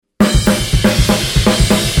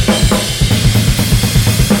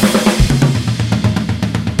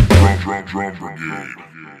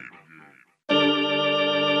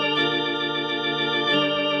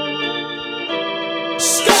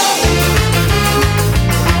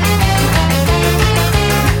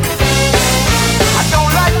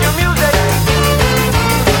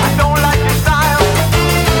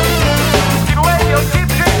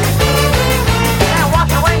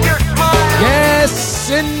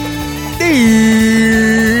Brigade.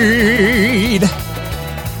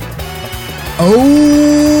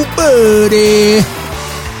 Oh, buddy.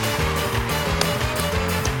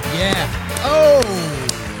 Yeah. Oh,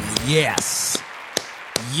 yes.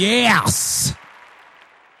 Yes.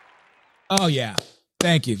 Oh, yeah.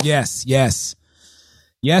 Thank you. Yes, yes.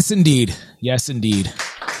 Yes, indeed. Yes, indeed.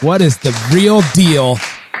 What is the real deal,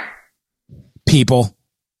 people?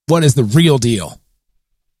 What is the real deal?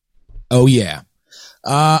 Oh, yeah.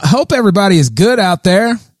 Hope everybody is good out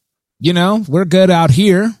there. You know, we're good out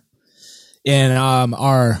here in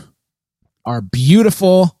our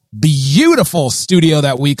beautiful, beautiful studio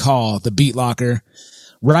that we call the Beat Locker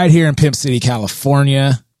right here in Pimp City,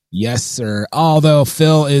 California. Yes, sir. Although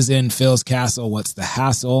Phil is in Phil's castle, what's the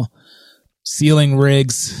hassle? Ceiling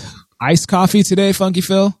rigs. Iced coffee today, Funky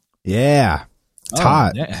Phil? Yeah. It's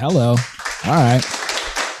hot. Yeah, hello. All right.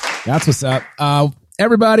 That's what's up.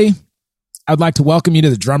 Everybody, I'd like to welcome you to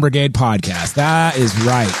the Drum Brigade podcast. That is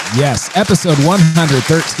right. Yes. Episode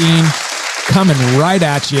 113 coming right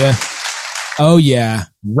at you. Oh, yeah.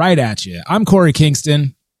 Right at you. I'm Corey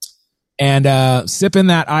Kingston and sipping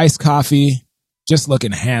that iced coffee. Just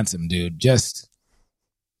looking handsome, dude. Just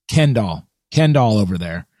Ken doll over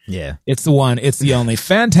there. Yeah. It's the one. It's the only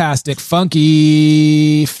fantastic,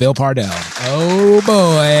 funky Phil Pardell. Oh,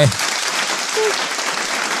 boy.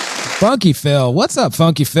 Funky Phil. What's up,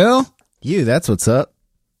 Funky Phil? That's what's up.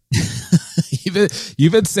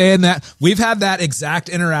 You've been saying that. We've had that exact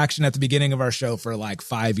interaction at the beginning of our show for like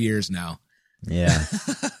 5 years now. Yeah,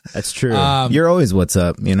 that's true. You're always what's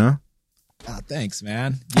up, you know? Oh, thanks,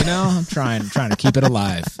 man. You know, I'm trying to keep it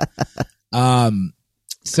alive.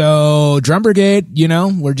 So Drum Brigade, you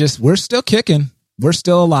know, we're still kicking. We're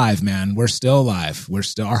still alive, man. We're still alive.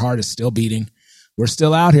 Our heart is still beating. We're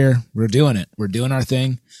still out here. We're doing it. We're doing our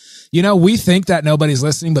thing. You know, we think that nobody's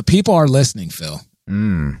listening, but people are listening, Phil.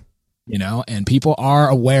 You know, and people are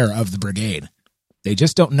aware of the Brigade. They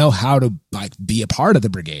just don't know how to like be a part of the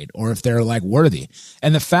Brigade or if they're like worthy.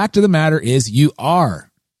 And the fact of the matter is you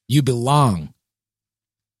belong.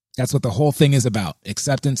 That's what the whole thing is about.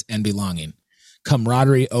 Acceptance and belonging.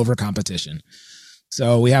 Camaraderie over competition.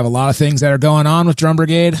 So we have a lot of things that are going on with Drum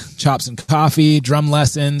Brigade. Chops and coffee, drum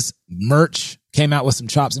lessons, merch. Came out with some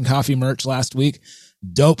Chops and Coffee merch last week.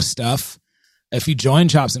 Dope stuff. If you join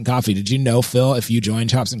Chops and Coffee, did you know, Phil, if you join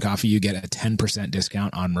Chops and Coffee, you get a 10%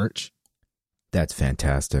 discount on merch? That's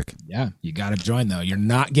fantastic. Yeah, you got to join, though. You're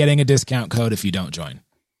not getting a discount code if you don't join.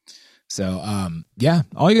 So, yeah,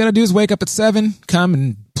 all you got to do is wake up at 7, come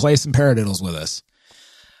and play some paradiddles with us.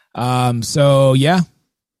 So, yeah.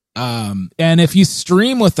 And if you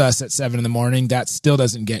stream with us at 7 in the morning, that still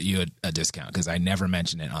doesn't get you a discount because I never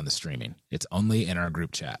mention it on the streaming. It's only in our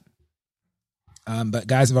group chat. But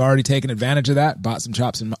guys have already taken advantage of that, bought some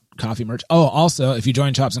Chops and Coffee merch. Oh, also, if you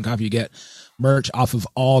join Chops and Coffee, you get merch off of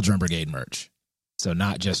all Drum Brigade merch. So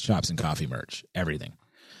not just Chops and Coffee merch, everything.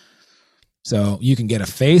 So you can get a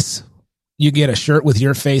face. You get a shirt with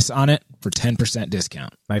your face on it for 10%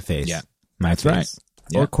 discount. My face. Yeah. That's right. face.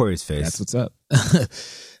 Or Corey's face. That's what's up.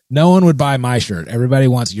 No one would buy my shirt. Everybody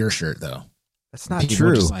wants your shirt, though. That's not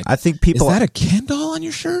true. Like, I think people... Is that a Ken doll on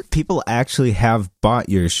your shirt? People actually have bought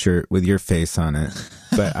your shirt with your face on it.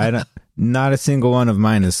 But not a single one of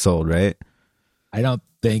mine is sold, right? I don't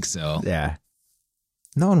think so. Yeah.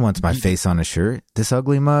 No one wants my face on a shirt. This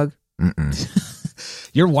ugly mug?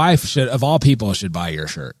 Your wife should, of all people, should buy your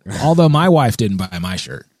shirt. Although my wife didn't buy my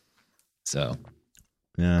shirt. So,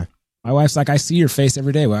 yeah. My wife's like, I see your face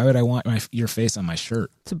every day. Why would I want your face on my shirt?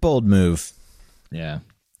 It's a bold move. Yeah.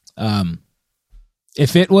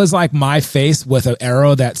 If it was like my face with an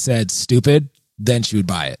arrow that said stupid, then she would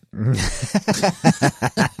buy it.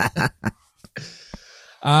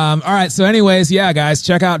 All right. So anyways, yeah, guys,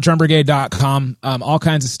 check out drumbrigade.com. All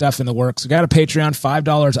kinds of stuff in the works. We got a Patreon,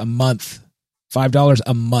 $5 a month. $5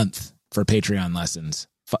 a month for Patreon lessons.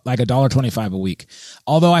 Like $1.25 a week.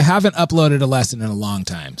 Although I haven't uploaded a lesson in a long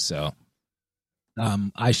time. So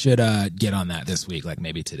I should get on that this week, like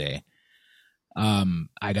maybe today.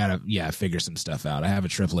 I gotta figure some stuff out. I have a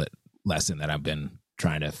triplet lesson that I've been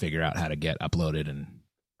trying to figure out how to get uploaded and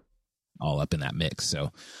all up in that mix.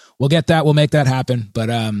 So we'll get that. We'll make that happen. But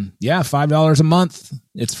 $5 a month.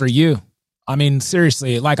 It's for you. I mean,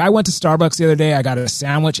 seriously, like I went to Starbucks the other day. I got a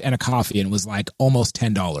sandwich and a coffee and it was like almost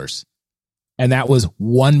 $10. And that was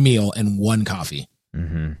one meal and one coffee.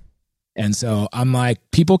 Mm-hmm. And so I'm like,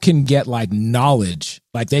 people can get like knowledge,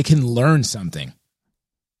 like they can learn something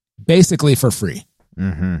basically for free.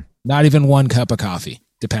 Mm-hmm. Not even one cup of coffee,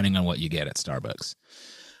 depending on what you get at Starbucks.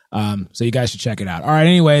 So you guys should check it out. All right.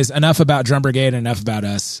 Anyways, enough about Drum Brigade, enough about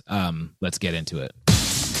us. Let's get into it.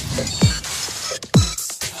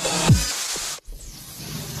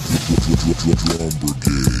 Brigade.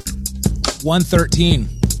 113.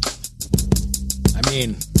 I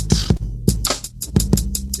mean,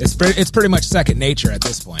 it's pretty much second nature at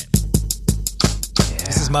this point. Yeah.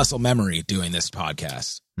 This is muscle memory doing this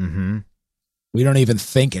podcast. Mm-hmm. We don't even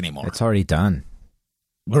think anymore. It's already done.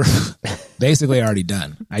 We're basically already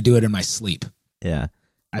done. I do it in my sleep. Yeah.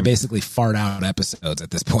 I basically fart out episodes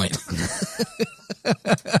at this point.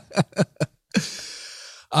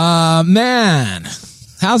 Man.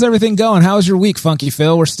 How's everything going? How's your week, Funky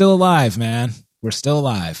Phil? We're still alive, man. We're still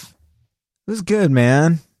alive. It was good,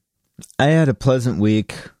 man. I had a pleasant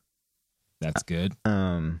week. That's good.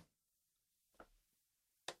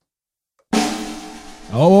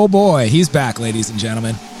 Oh boy, he's back, ladies and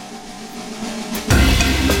gentlemen.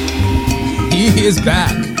 He is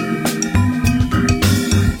back.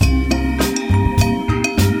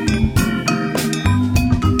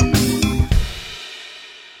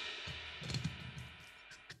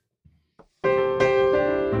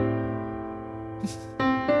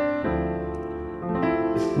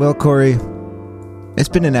 Well, Corey, it's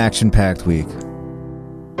been an action-packed week.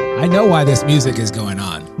 I know why this music is going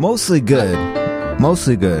on. Mostly good.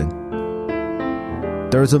 Mostly good.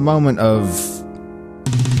 There was a moment of...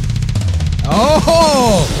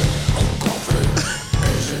 Oh!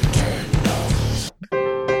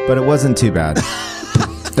 But it wasn't too bad.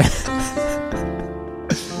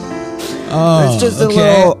 Oh, it's just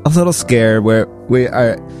okay. a little scare where we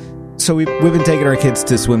are... So we've been taking our kids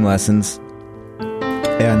to swim lessons.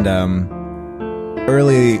 And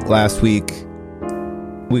early last week,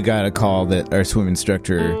 we got a call that our swim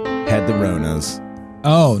instructor had the Ronas.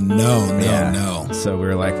 Oh, no. So we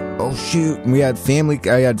were like, oh, shoot. And I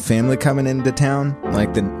had family coming into town,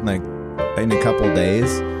 like in a couple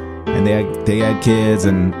days. And they had kids,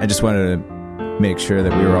 and I just wanted to make sure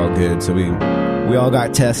that we were all good. So we all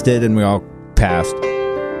got tested, and we all passed.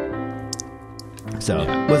 So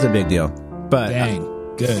it was a big deal. But dang,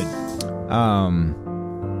 good.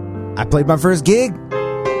 I played my first gig.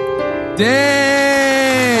 Dang!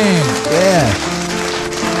 Yeah.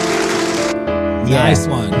 Nice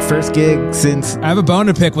one. First gig since... I have a bone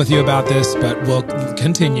to pick with you about this, but we'll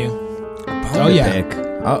continue. Pick.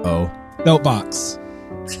 Uh-oh. Soapbox.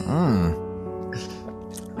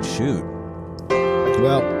 Shoot.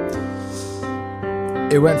 Well,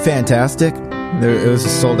 it went fantastic. It was a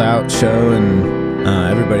sold-out show, and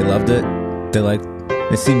everybody loved it.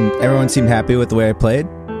 Everyone seemed happy with the way I played.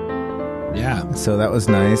 Yeah. So that was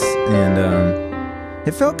nice, and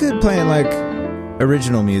it felt good playing like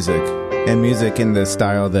original music and music in the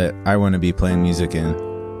style that I want to be playing music in.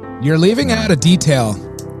 You're leaving out a detail,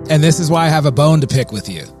 and this is why I have a bone to pick with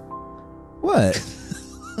you. What?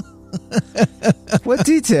 What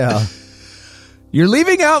detail? You're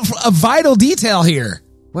leaving out a vital detail here.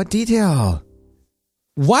 What detail?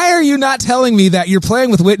 Why are you not telling me that you're playing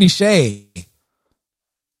with Whitney Shea?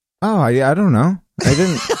 Oh, I don't know. I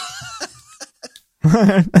didn't.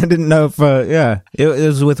 I didn't know if. It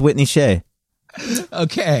was with Whitney Shea.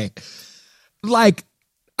 Okay, like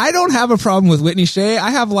I don't have a problem with Whitney Shea.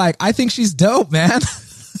 I think she's dope, man.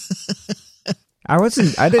 I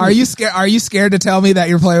didn't. Are you scared? Are you scared to tell me that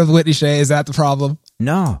you're playing with Whitney Shea? Is that the problem?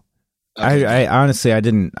 No. Okay. I honestly, I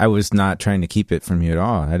didn't. I was not trying to keep it from you at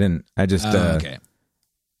all. I didn't. I just. Okay.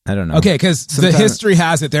 I don't know. Okay, because the history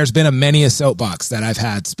has it there's been many a soapbox that I've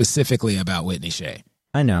had specifically about Whitney Shea.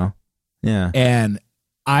 I know. Yeah. And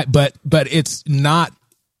but it's not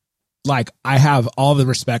like I have all the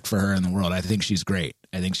respect for her in the world. I think she's great.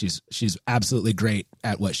 I think she's absolutely great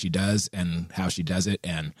at what she does and how she does it.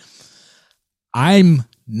 And I'm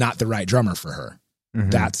not the right drummer for her. Mm-hmm.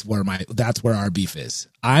 That's where our beef is.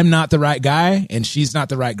 I'm not the right guy, and she's not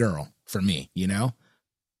the right girl for me, you know?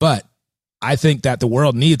 But I think that the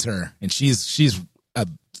world needs her, and she's a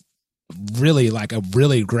really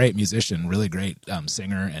great musician, really great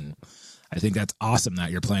singer, and I think that's awesome that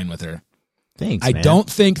you're playing with her. Thanks, I don't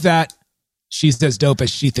think that she's as dope as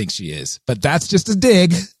she thinks she is, but that's just a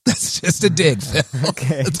dig. That's just a dig, Phil.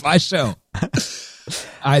 Okay. It's my show.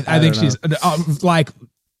 I think she's like,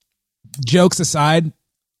 jokes aside,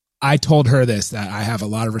 I told her that I have a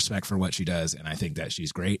lot of respect for what she does, and I think that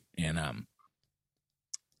she's great. And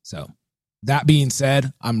so that being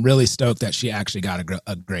said, I'm really stoked that she actually got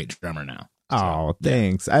a great drummer now. So, oh,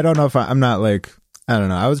 thanks. Yeah. I don't know if I'm not like, I don't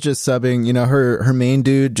know. I was just subbing, you know, her main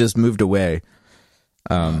dude just moved away.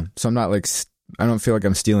 So I'm not like, I don't feel like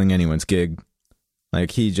I'm stealing anyone's gig.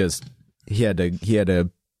 Like he had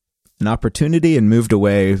an opportunity and moved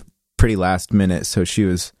away pretty last minute. So she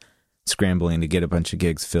was scrambling to get a bunch of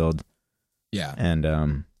gigs filled. Yeah.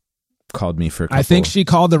 And called me for a couple. I think she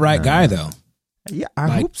called the right guy though. Yeah,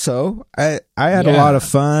 I hope so. I had a lot of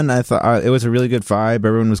fun. I thought it was a really good vibe.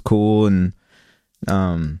 Everyone was cool, and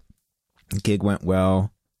the gig went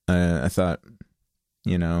well. I thought,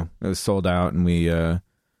 it was sold out, and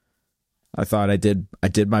I thought I did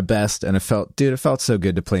my best, and it felt so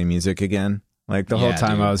good to play music again. Like the whole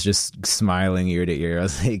time, dude. I was just smiling ear to ear. I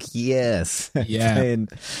was like, yes, playing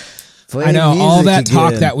I know all that again.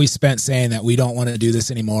 Talk that we spent saying that we don't want to do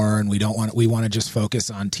this anymore, and we want to just focus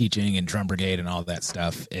on teaching and Drum Brigade and all that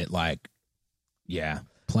stuff.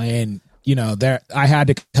 Playing, there, I had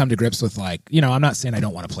to come to grips with I'm not saying I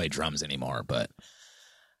don't want to play drums anymore, but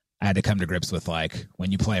I had to come to grips with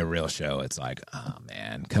when you play a real show, it's like, oh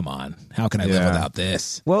man, come on, how can I live without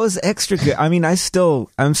this? Well, it was extra good. I mean, I'm still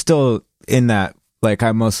in that,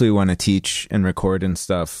 I mostly want to teach and record and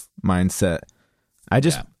stuff mindset. I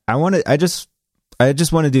just want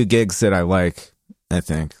to do gigs that I like. I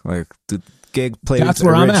think the gig play with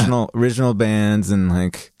original bands, and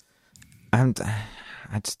I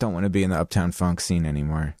just don't want to be in the Uptown Funk scene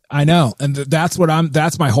anymore. I know, and that's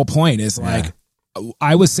my whole point. Is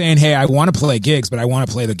I was saying, hey, I want to play gigs, but I want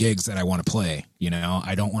to play the gigs that I want to play.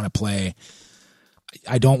 I don't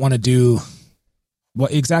want to do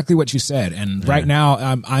exactly what you said. And right now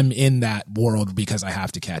I'm in that world because I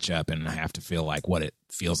have to catch up, and I have to feel like what it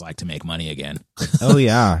feels like to make money again. Oh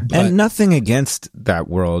yeah. And nothing against that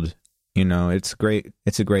world. It's great.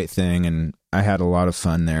 It's a great thing. And I had a lot of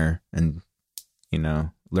fun there, and,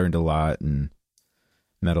 learned a lot and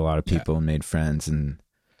met a lot of people and made friends, and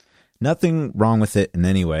nothing wrong with it in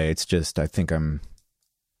any way. It's just, I think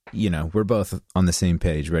we're both on the same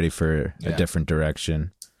page, ready for a different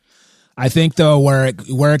direction. I think though, where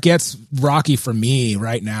it gets rocky for me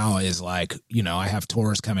right now is I have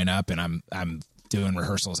tours coming up, and I'm doing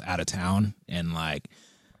rehearsals out of town, and my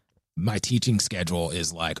teaching schedule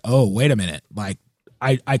is oh, wait a minute.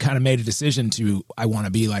 I kind of made a decision I want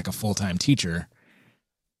to be a full-time teacher,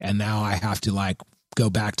 and now I have to go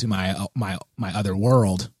back to my other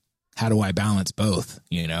world. How do I balance both?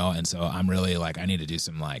 And so I'm really I need to do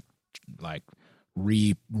some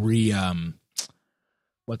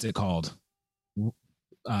what's it called?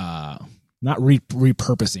 Not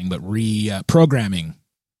repurposing, but programming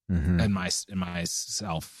in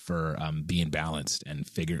myself for being balanced and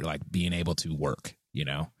being able to work.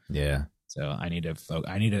 Yeah. So I need to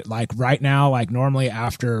right now, normally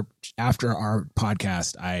after our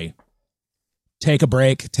podcast, I take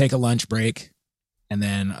a lunch break, and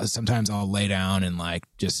then sometimes I'll lay down and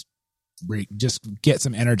just get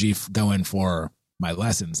some energy going for my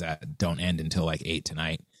lessons that don't end until 8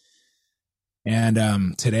 tonight.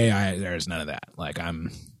 And today there's none of that.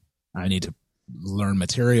 I need to learn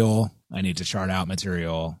material. I need to chart out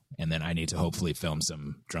material, and then I need to hopefully film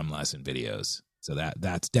some drum lesson videos. So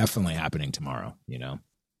that's definitely happening tomorrow, Yeah,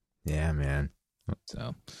 man.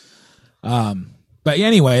 So, but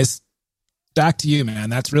anyways, back to you, man.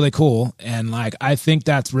 That's really cool. And I think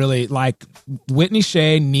that's really Whitney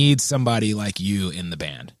Shea needs somebody like you in the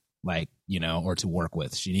band, or to work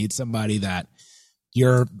with. She needs somebody that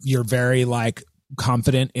you're very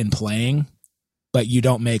confident in playing, but you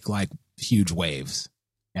don't make huge waves.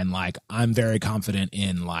 And I'm very confident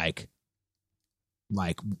in I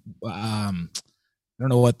don't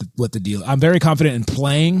know what the deal. I'm very confident in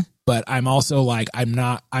playing, but I'm also I'm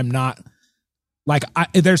not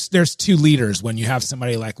there's two leaders when you have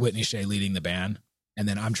somebody like Whitney Shea leading the band, and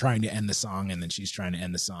then I'm trying to end the song, and then she's trying to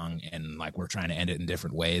end the song, and we're trying to end it in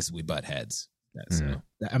different ways. We butt heads. So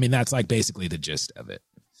I mean, that's basically the gist of it.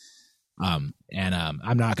 I'm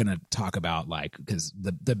not going to talk about because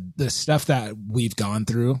the stuff that we've gone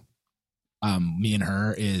through, me and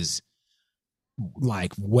her, is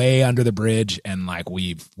way under the bridge, and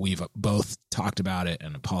we've both talked about it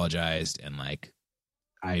and apologized, and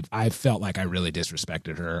I felt I really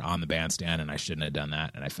disrespected her on the bandstand, and I shouldn't have done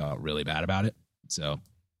that, and I felt really bad about it. So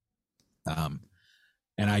and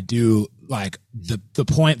I do the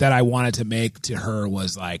point that I wanted to make to her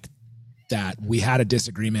was that we had a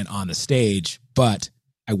disagreement on the stage, but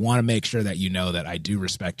I want to make sure that that I do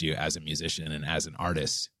respect you as a musician and as an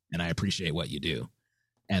artist, and I appreciate what you do,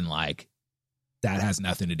 and that has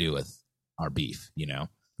nothing to do with our beef,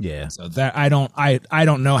 Yeah. So that I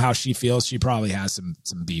don't know how she feels. She probably has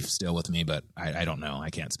some beef still with me, but I don't know. I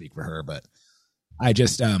can't speak for her, but I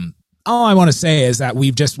just all I want to say is that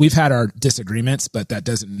we've had our disagreements, but that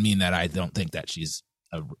doesn't mean that I don't think that she's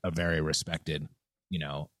a very respected,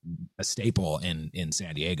 a staple in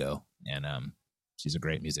San Diego, and she's a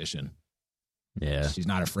great musician. Yeah. She's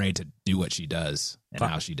not afraid to do what she does and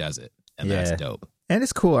how she does it, and that's dope. And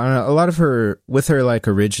it's cool. I don't know, a lot of her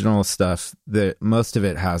original stuff, most of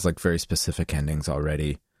it has very specific endings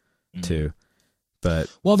already too.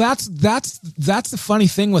 But well, that's the funny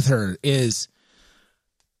thing with her is,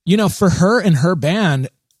 you know, for her and her band,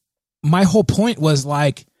 my whole point was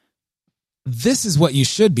like, this is what you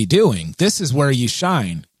should be doing. This is where you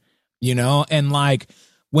shine, you know? And like,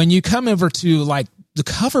 when you come over to like the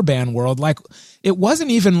cover band world, like it wasn't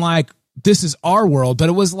even like, this is our world, but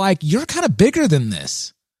it was like, you're kind of bigger than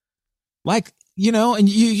this. Like, you know, and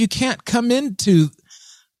you can't come into,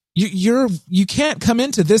 you can't come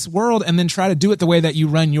into this world and then try to do it the way that you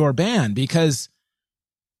run your band, because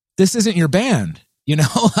this isn't your band, you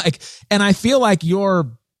know? Like, and I feel like you're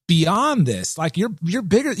beyond this. Like you're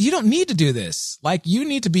bigger. You don't need to do this. Like you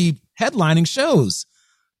need to be headlining shows,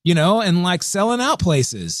 you know, and like selling out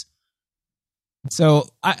places. So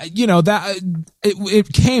you know, that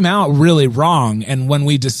it came out really wrong. And when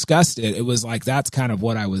we discussed it, it was like, that's kind of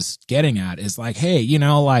what I was getting at, is like, hey, you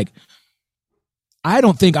know, like, I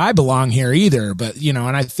don't think I belong here either, but you know,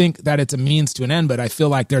 and I think that it's a means to an end, but I feel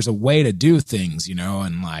like there's a way to do things, you know,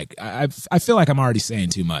 and like, I feel like I'm already saying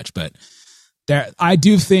too much, but I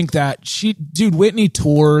do think that Whitney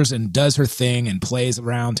tours and does her thing and plays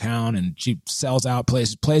around town, and she sells out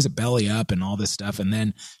places, plays a belly up and all this stuff. And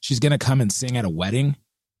then she's going to come and sing at a wedding.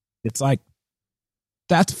 It's like,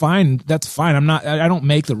 that's fine. That's fine. I don't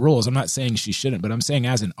make the rules. I'm not saying she shouldn't, but I'm saying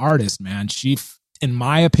as an artist, man, in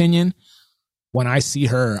my opinion, when I see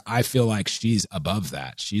her, I feel like she's above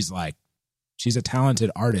that. She's a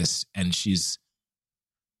talented artist, and she's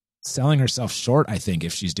selling herself short, I think,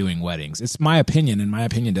 if she's doing weddings. It's my opinion, and my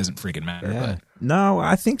opinion doesn't freaking matter. Yeah. But no,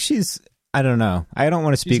 I think I don't know. I don't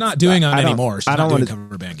want to speak. She's not doing them anymore. She's I don't not doing want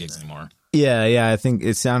cover band gigs anymore. Yeah. I think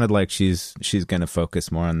it sounded like she's going to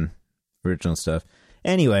focus more on original stuff.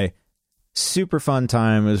 Anyway, super fun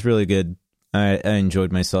time. It was really good. I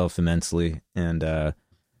enjoyed myself immensely, and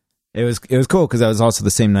it was cool because that was also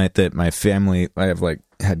the same night that my family,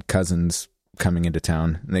 had cousins coming into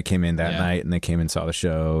town, and they came in that night, and they came and saw the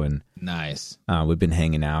show, and nice. We've been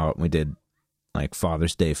hanging out. We did like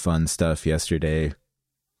Father's Day fun stuff yesterday.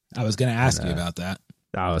 I was going to ask you about that.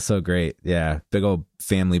 Oh, it was so great. Yeah. Big old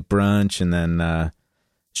family brunch. And then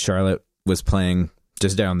Charlotte was playing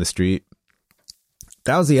just down the street.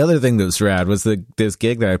 That was the other thing that was rad, was this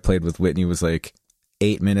gig that I played with Whitney was like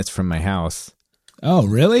 8 minutes from my house. Oh,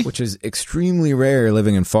 really? Which is extremely rare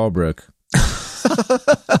living in Fallbrook.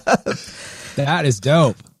 That is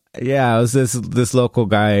dope. Yeah, it was this local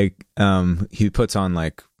guy. He puts on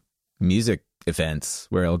like music events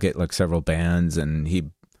where he'll get like several bands, and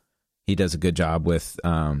he does a good job with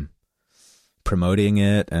promoting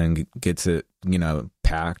it, and gets it, you know,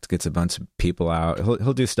 packed, gets a bunch of people out.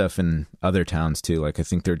 He'll do stuff in other towns too. Like I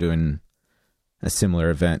think they're doing a similar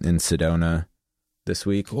event in Sedona this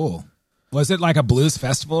week. Cool. Was it like a blues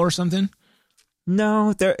festival or something?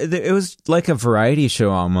 No, it was like a variety show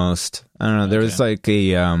almost. I don't know. There was like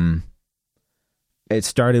it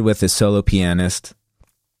started with a solo pianist,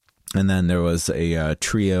 and then there was a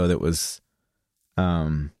trio that was,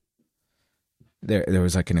 there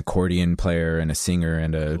was like an accordion player and a singer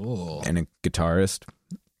and a guitarist.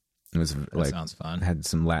 It was that sounds fun. Had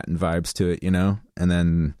some Latin vibes to it, you know. And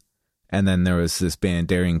then there was this band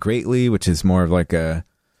Daring Greatly, which is more of like a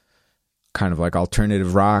kind of like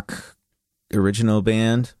alternative rock original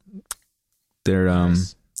band.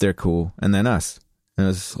 They're cool. And then us. It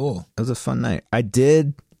was cool. It was a fun night. I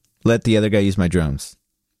did let the other guy use my drums.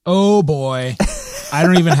 Oh boy. I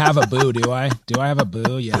don't even have a boo, do I? Do I have a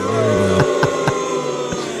boo? Yeah, there we go.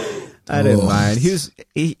 I didn't mind.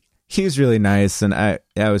 He was really nice, and I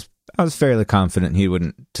was fairly confident he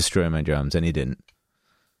wouldn't destroy my drums, and he didn't.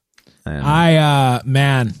 And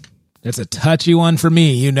man, it's a touchy one for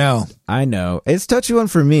me, you know. I know. It's a touchy one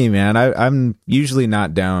for me, man. I'm usually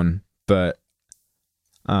not down, but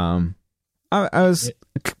I was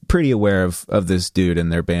pretty aware of this dude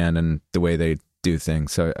and their band and the way they do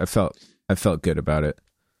things, so I felt good about it.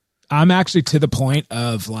 I'm actually to the point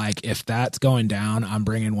of like, if that's going down, I'm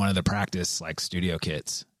bringing one of the practice like studio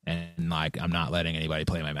kits, and like I'm not letting anybody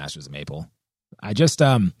play my Masters of Maple. I just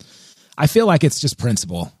I feel like it's just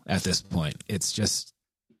principle at this point. It's just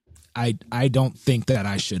I don't think that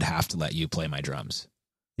I should have to let you play my drums.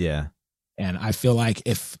 Yeah. And I feel like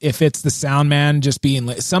if it's the sound man just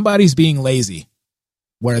somebody's being lazy,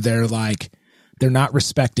 where they're not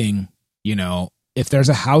respecting, you know, if there's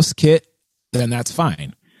a house kit, then that's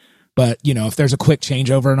fine. But, you know, if there's a quick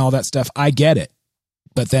changeover and all that stuff, I get it.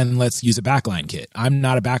 But then let's use a backline kit. I'm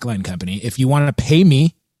not a backline company. If you want to pay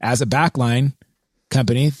me as a backline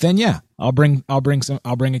company, then yeah, I'll bring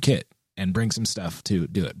a kit and bring some stuff to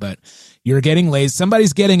do it. But you're getting lazy.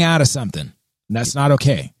 Somebody's getting out of something. And that's not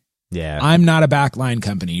okay. Yeah. I'm not a backline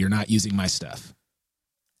company. You're not using my stuff.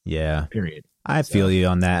 Yeah. Period. I feel you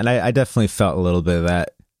on that. And I definitely felt a little bit of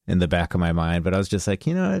that in the back of my mind, but I was just like,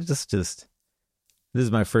 this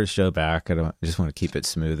is my first show back. I just want to keep it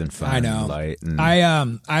smooth and fun. I know. And light.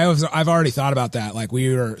 And I've already thought about that. Like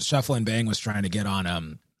we were Shuffle and Bang was trying to get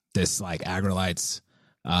on this like Agrolites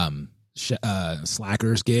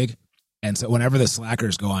Slackers gig. And so whenever the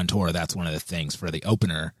Slackers go on tour, that's one of the things for the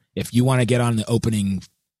opener. If you want to get on the opening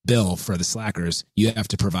bill for the Slackers, you have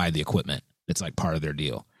to provide the equipment. It's like part of their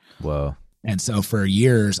deal. Whoa. And so for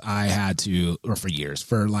years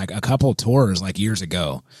for like a couple tours, like years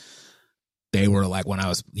ago, they were like, when I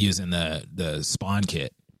was using the Spawn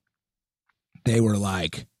kit, they were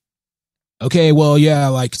like, okay, well, yeah,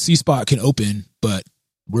 like C-Spot can open, but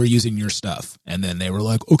we're using your stuff. And then they were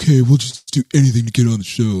like, okay, we'll just do anything to get on the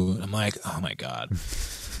show. And I'm like, oh my God.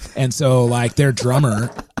 And so like their drummer,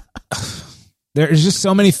 there's just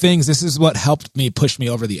so many things. This is what helped me push me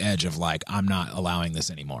over the edge of like, I'm not allowing this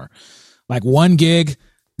anymore. Like one gig,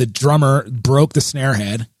 the drummer broke the snare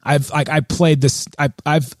head. I played this.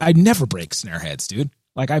 I never break snare heads, dude.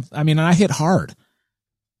 Like I hit hard.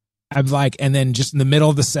 And then just in the middle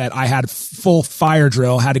of the set, I had full fire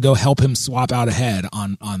drill, had to go help him swap out a head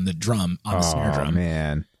on the drum, on the snare drum.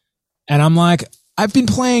 Man. And I'm like, I've been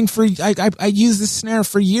playing I use this snare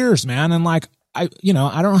for years, man. And like, I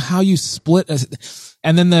don't know how you split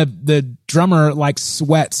and then the drummer like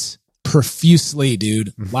sweats profusely,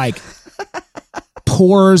 dude, like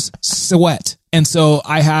pours sweat. And so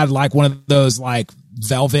I had like one of those like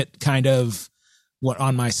velvet kind of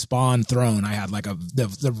on my Spawn throne. I had like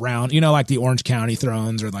the round, like the Orange County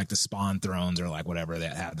thrones or like the Spawn thrones or like whatever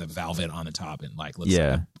that had the velvet on the top and like looks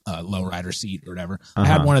like a lowrider seat or whatever. I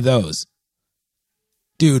had one of those,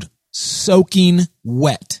 dude, soaking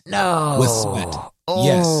wet. No. With sweat.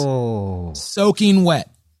 Yes. Soaking wet.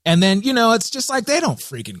 And then, it's just like they don't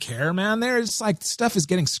freaking care, man. There's like stuff is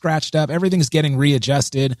getting scratched up. Everything's getting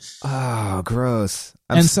readjusted. Oh, gross.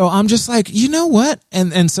 So I'm just like, you know what?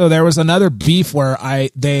 And so there was another beef where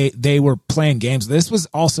they were playing games. This was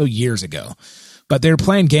also years ago, but they were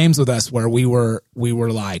playing games with us where we were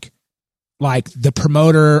like the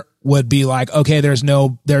promoter would be like, okay, there's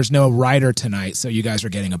no rider tonight, so you guys are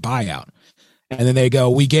getting a buyout. And then they go,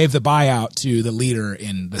 we gave the buyout to the leader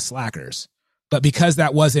in the Slackers. But because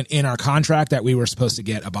that wasn't in our contract that we were supposed to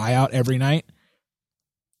get a buyout every night,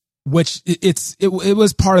 which it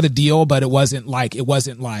was part of the deal, but it wasn't like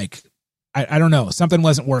I don't know, something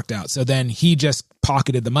wasn't worked out. So then he just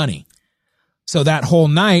pocketed the money. So that whole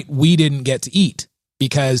night we didn't get to eat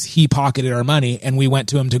because he pocketed our money, and we went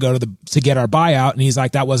to him to go to get our buyout, and he's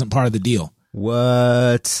like, that wasn't part of the deal.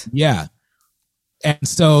 What? Yeah. And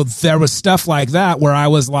so there was stuff like that where I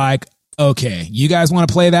was like, okay, you guys want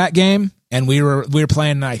to play that game? And we were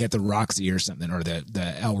playing like at the Roxy or something, or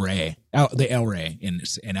the El Rey in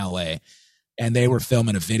LA, and they were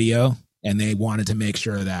filming a video, and they wanted to make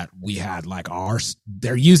sure that we had like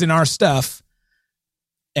they're using our stuff,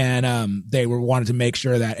 and they wanted to make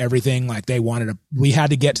sure that everything, like we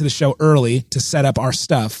had to get to the show early to set up our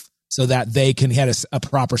stuff so that they can get a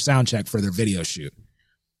proper sound check for their video shoot.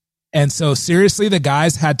 And so seriously, the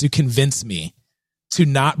guys had to convince me to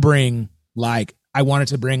not bring I wanted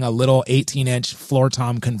to bring a little 18-inch floor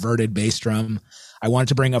tom converted bass drum. I wanted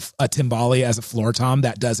to bring a timbali as a floor tom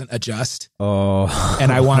that doesn't adjust. Oh.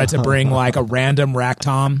 And I wanted to bring like a random rack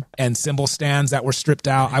tom and cymbal stands that were stripped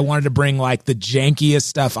out. I wanted to bring like the jankiest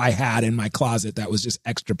stuff I had in my closet that was just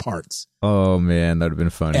extra parts. Oh man, that would have been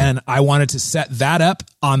funny. And I wanted to set that up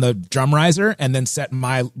on the drum riser, and then set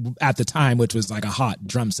at the time, which was like a hot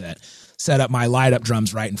drum set up my light up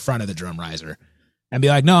drums right in front of the drum riser. And be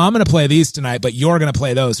like, no, I'm going to play these tonight, but you're going to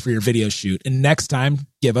play those for your video shoot. And next time,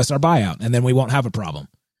 give us our buyout, and then we won't have a problem.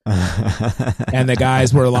 And the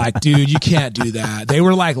guys were like, dude, you can't do that. They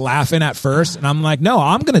were like laughing at first. And I'm like, no,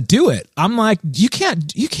 I'm going to do it. I'm like, you can't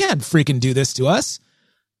freaking do this to us.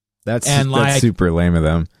 That's super lame of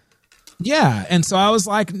them. Yeah. And so I was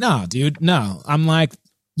like, no, dude, no. I'm like,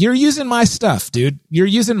 you're using my stuff, dude. You're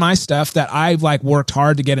using my stuff that I've like worked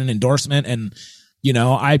hard to get an endorsement, and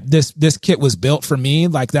this kit was built for me.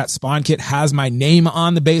 Like that Spawn kit has my name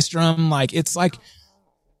on the bass drum. Like it's like,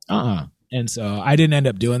 And so I didn't end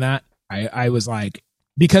up doing that. I was like,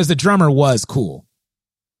 because the drummer was cool,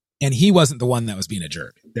 and he wasn't the one that was being a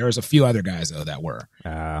jerk. There was a few other guys though that were.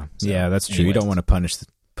 Yeah, that's true. You don't want to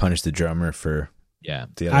punish the drummer for. Yeah.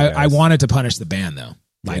 The other guys. I wanted to punish the band though.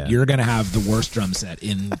 Like you're going to have the worst drum set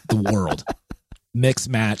in the world, mix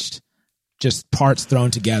matched, just parts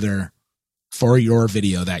thrown together for your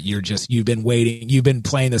video that you've been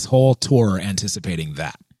playing this whole tour anticipating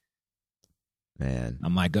that. Man.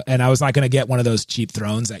 I'm like, and I was like going to get one of those cheap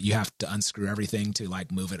thrones that you have to unscrew everything to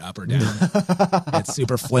like move it up or down. It's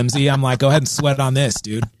super flimsy. I'm like, go ahead and sweat on this,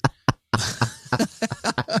 dude.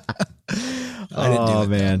 Oh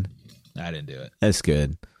man, I didn't do it. That's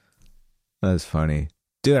good. That's funny,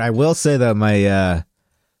 dude. I will say that my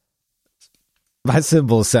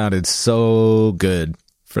cymbals sounded so good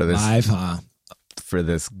for this Live, huh? For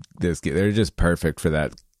this, they're just perfect for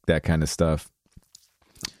that kind of stuff.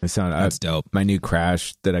 That's dope. My new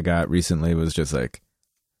Crash that I got recently was just like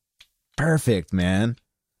perfect, man.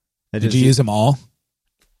 Did you use them all?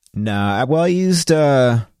 Nah, well, I used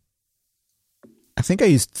I think I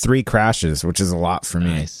used 3 Crashes, which is a lot for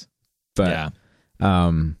me. Nice. But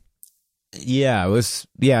yeah, it was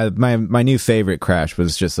my new favorite Crash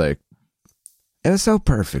was just like it was so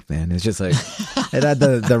perfect, man. It's just like it had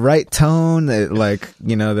the right tone, it, like,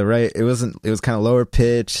 you know, it was kind of lower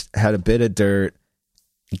pitched, had a bit of dirt,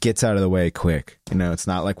 gets out of the way quick. You know, it's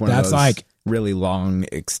not like one of those like really long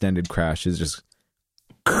extended crashes. Just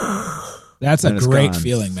that's a great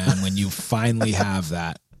feeling, man, when you finally have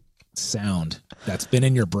that sound that's been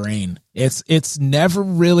in your brain. It's never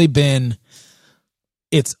really been,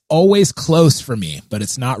 it's always close for me, but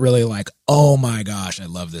it's not really like, oh my gosh, I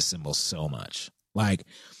love this cymbal so much. Like,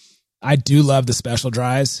 I do love the special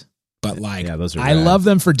dries, but like, those are I rad. love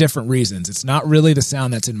them for different reasons. It's not really the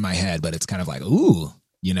sound that's in my head, but it's kind of like, ooh,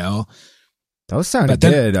 you know? Those sounded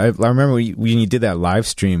good. I remember when you did that live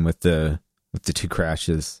stream with the 2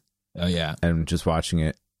 Crashes. Oh yeah. And just watching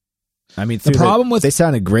it. I mean, the problem with they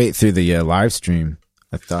sounded great through the live stream,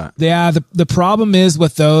 I thought. Yeah, the problem is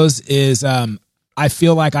with those is I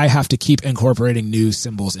feel like I have to keep incorporating new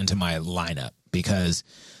cymbals into my lineup because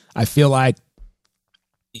I feel like,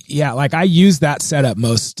 yeah, like I use that setup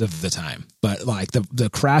most of the time, but like the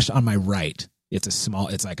Crash on my right, it's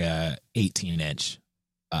like a 18-inch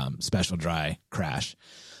special dry Crash.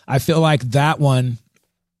 I feel like that one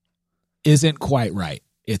isn't quite right.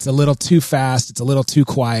 It's a little too fast. It's a little too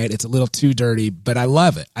quiet. It's a little too dirty, but I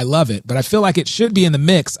love it. I love it. But I feel like it should be in the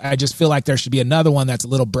mix. I just feel like there should be another one that's a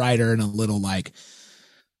little brighter and a little like,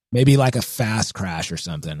 maybe like a fast Crash or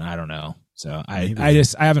something. I don't know. So I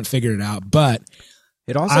haven't figured it out, but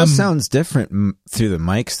it also sounds different through the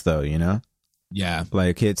mics though, you know? Yeah.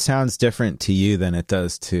 Like it sounds different to you than it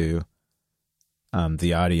does to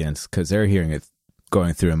the audience because they're hearing it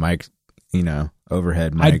going through a mic, you know,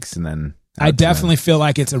 overhead mics and then I definitely feel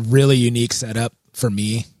like it's a really unique setup for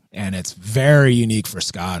me, and it's very unique for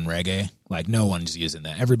ska and reggae. Like no one's using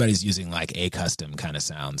that. Everybody's using like a custom kind of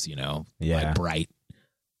sounds, you know, like bright,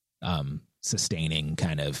 sustaining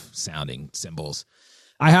kind of sounding cymbals.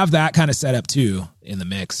 I have that kind of setup too in the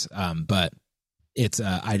mix, but it's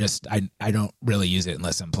I don't really use it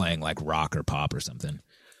unless I'm playing like rock or pop or something.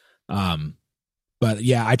 But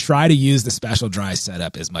yeah, I try to use the special dry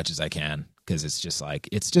setup as much as I can. Because it's just like,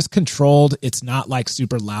 it's just controlled. It's not like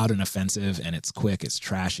super loud and offensive, and it's quick. It's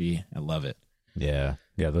trashy. I love it. Yeah.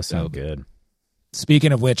 Yeah, those sound good.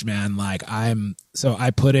 Speaking of which, man, like I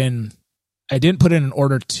didn't put in an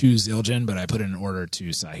order to Zildjian, but I put in an order to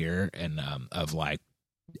Sahir and of like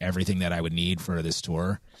everything that I would need for this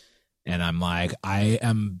tour. And I'm like, I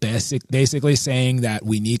am basically saying that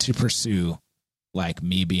we need to pursue like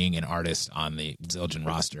me being an artist on the Zildjian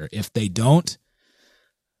roster. If they don't,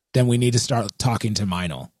 then we need to start talking to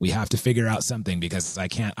Meinl. We have to figure out something because I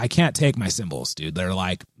can't take my cymbals, dude. They're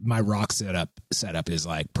like, my rock setup is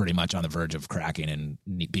like pretty much on the verge of cracking and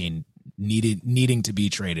needing to be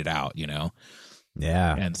traded out, you know?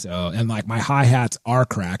 Yeah. And like my hi-hats are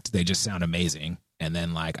cracked. They just sound amazing. And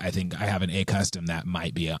then like, I think I have an A custom that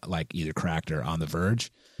might be like either cracked or on the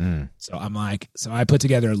verge. So I'm like, so I put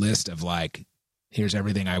together a list of like, here's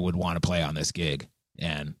everything I would want to play on this gig.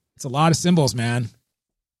 And it's a lot of cymbals, man.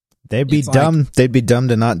 They'd be dumb. Like, they'd be dumb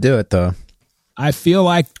to not do it, though. I feel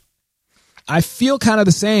kind of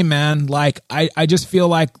the same, man. Like I just feel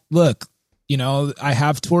like, look, you know, I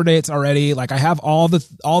have tour dates already. Like I have all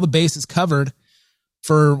the bases covered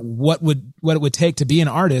for what it would take to be an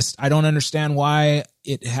artist. I don't understand why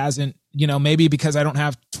it hasn't. You know, maybe because I don't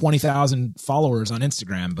have 20,000 followers on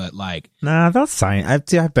Instagram, but like, nah, they'll sign. I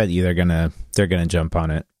bet you they're gonna jump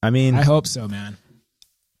on it. I mean, I hope so, man.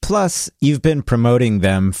 Plus, you've been promoting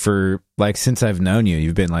them for like since I've known you.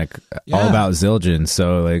 You've been like all about Zildjian,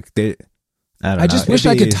 so like I just wish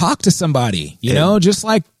I could talk to somebody. You know, just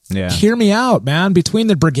like hear me out, man. Between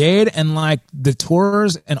the Brigade and like the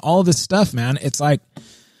tours and all this stuff, man, it's like,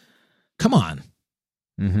 come on,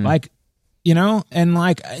 like, you know, and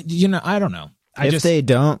like, you know, I don't know. If they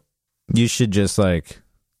don't, you should just like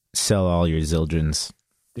sell all your Zildjians,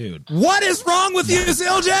 dude. What is wrong with you,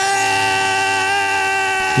 Zildjian?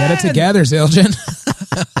 Get it together, Zildjian.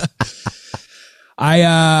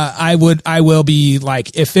 I will be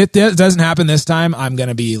like, if it doesn't happen this time, I'm going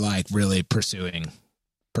to be like really pursuing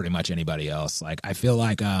pretty much anybody else. Like, I feel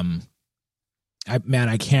like,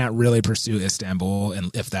 I can't really pursue Istanbul.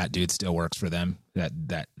 And if that dude still works for them,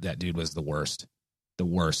 that dude was the worst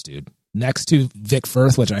dude. Next to Vic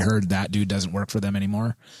Firth, which I heard that dude doesn't work for them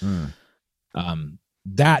anymore.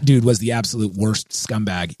 That dude was the absolute worst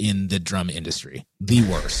scumbag in the drum industry. The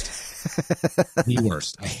worst. The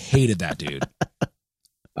worst. I hated that dude.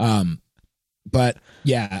 But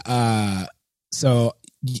yeah, so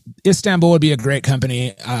Istanbul would be a great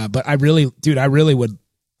company. But I really would,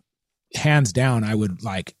 hands down, I'm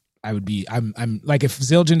like, if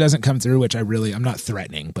Zildjian doesn't come through, which I'm not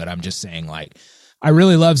threatening, but I'm just saying, like, I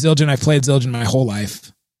really love Zildjian. I've played Zildjian my whole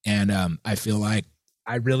life. And, I feel like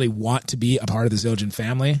I really want to be a part of the Zildjian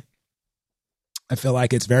family. I feel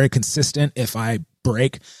like it's very consistent. If I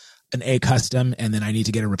break an A custom and then I need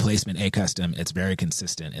to get a replacement A custom, it's very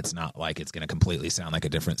consistent. It's not like it's going to completely sound like a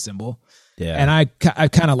different cymbal. Yeah. And I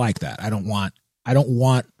kind of like that. I don't want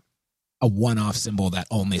a one-off cymbal that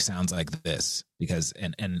only sounds like this, because,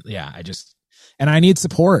 and I need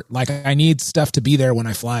support. Like, I need stuff to be there when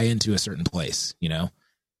I fly into a certain place, you know?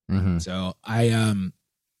 Mm-hmm. So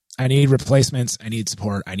I need replacements. I need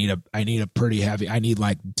support. I need a pretty heavy, I need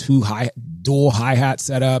like dual hi-hat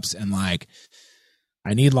setups, and like,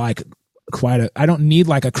 I need like I don't need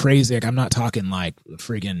like a crazy, like, I'm not talking like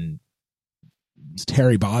freaking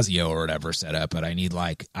Terry Bozzio or whatever setup, but I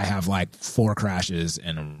have like 4 crashes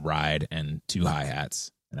and a ride and 2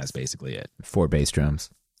 hi-hats, and that's basically it. 4 bass drums.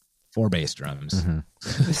 4 bass drums.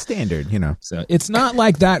 Mm-hmm. Standard, you know. So it's not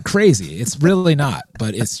like that crazy. It's really not,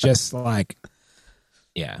 but it's just like,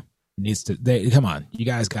 yeah, it needs to, come on, you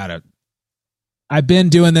guys gotta, I've been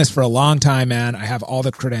doing this for a long time, man. I have all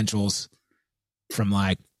the credentials, from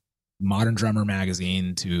like Modern Drummer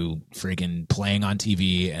magazine to freaking playing on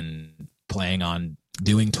TV and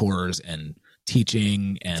doing tours and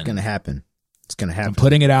teaching. And it's going to happen. I'm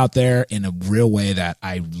putting it out there in a real way that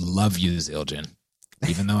I love you, Zildjian.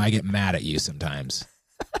 Even though I get mad at you sometimes.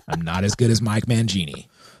 I'm not as good as Mike Mangini.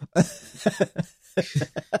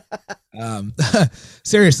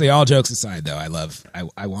 Seriously, all jokes aside, though,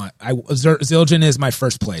 Zildjian is my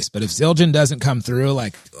first place. But if Zildjian doesn't come through,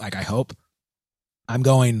 like I hope, I'm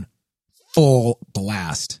going full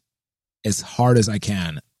blast as hard as I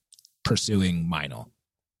can pursuing Meinl.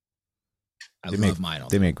 I love Meinl.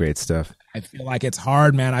 They make great stuff. I feel like it's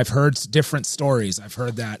hard, man. I've heard different stories. I've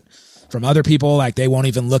heard that from other people, like they won't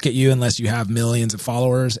even look at you unless you have millions of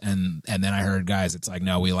followers. And then I heard guys, it's like,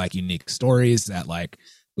 no, we like unique stories, that like,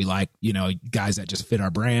 we like, you know, guys that just fit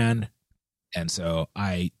our brand. And so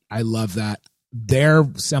I love that. They're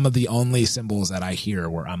some of the only cymbals that I hear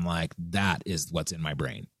where I'm like, that is what's in my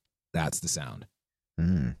brain. That's the sound.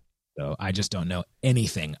 So I just don't know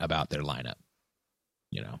anything about their lineup,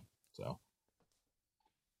 you know? So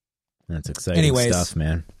that's exciting stuff,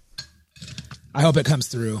 man. I hope it comes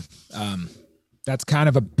through. That's kind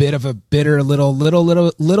of a bit of a bitter little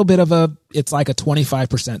bit of a, it's like a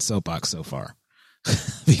 25% soapbox so far,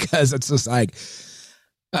 because it's just like,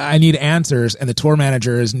 I need answers, and the tour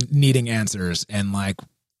manager is needing answers, and like,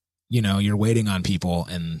 you know, you're waiting on people,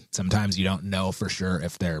 and sometimes you don't know for sure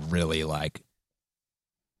if they're really like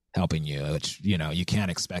helping you, which, you know, you can't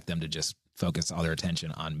expect them to just focus all their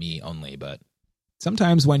attention on me only. But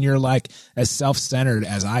sometimes when you're like as self-centered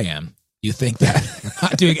as I am, you think that I'm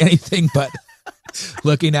not doing anything but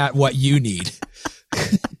looking at what you need.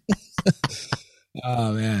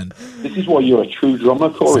 Oh man, this is why you're a true drummer,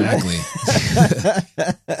 Corey. Exactly.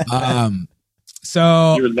 So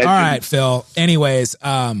all right, Phil. Anyways,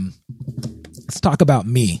 let's talk about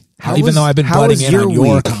me. Even though I've been butting in on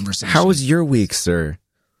your conversation. How was your week, sir?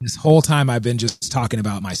 This whole time I've been just talking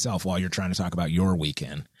about myself while you're trying to talk about your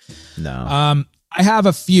weekend. No. I have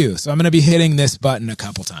a few, so I'm going to be hitting this button a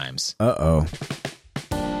couple times. Uh-oh.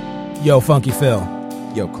 Yo, Funky Phil.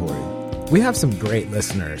 Yo, Corey. We have some great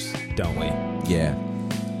listeners, don't we? Yeah.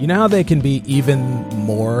 You know how they can be even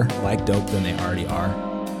more like dope than they already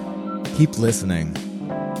are? Keep listening.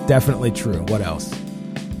 Definitely true. What else?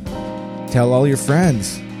 Tell all your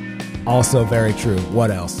friends. Also very true.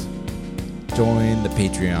 What else? Join the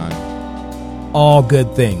Patreon. All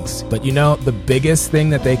good things. But you know, the biggest thing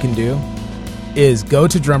that they can do is go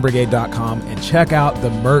to drumbrigade.com and check out the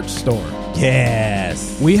merch store.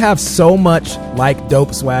 Yes. We have so much like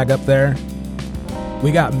dope swag up there.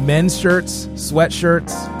 We got men's shirts,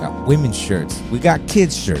 sweatshirts. We got women's shirts. We got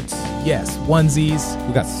kids' shirts. Yes, onesies.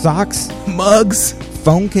 We got socks, mugs,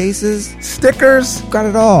 phone cases, stickers. Got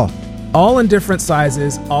it all. All in different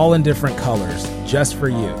sizes, all in different colors. just for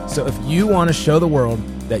you. So if you want to show the world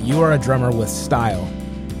that you are a drummer with style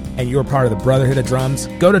and you're part of the Brotherhood of Drums,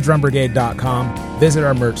 go to drumbrigade.com, visit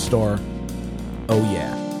our merch store. Oh,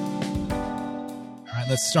 yeah. All right,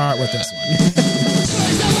 let's start with this one.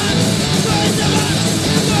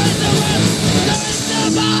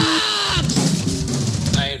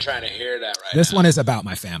 I ain't trying to hear that right This now. One is about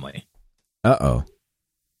my family. Uh-oh.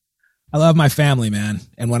 I love my family, man.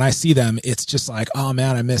 And when I see them, it's just like, oh,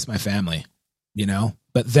 man, I miss my family, you know?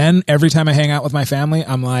 But then every time I hang out with my family,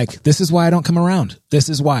 I'm like, this is why I don't come around. This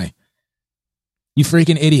is why. You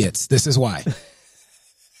freaking idiots. This is why.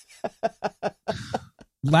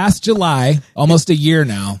 Last July, almost a year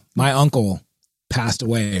now, my uncle passed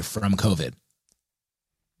away from COVID.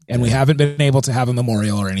 And we haven't been able to have a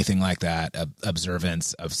memorial or anything like that,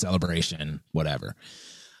 observance of celebration, whatever.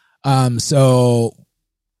 So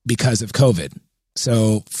because of COVID.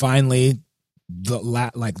 So finally,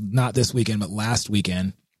 not this weekend, but last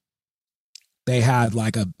weekend, they had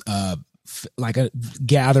like a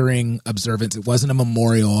gathering observance. It wasn't a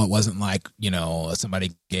memorial. It wasn't like, you know,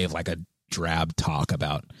 somebody gave like a drab talk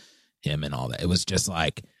about him and all that. It was just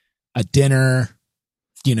like a dinner,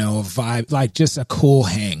 you know, vibe, like just a cool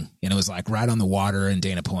hang. And it was like right on the water in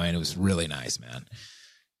Dana Point. It was really nice, man.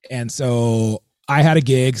 And so I had a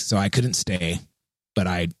gig, so I couldn't stay, but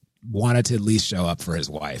I wanted to at least show up for his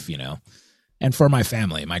wife, you know, and for my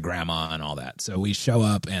family, my grandma and all that. So we show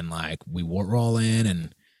up and like we roll in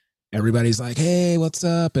and everybody's like, hey, what's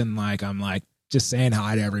up? And like, I'm like just saying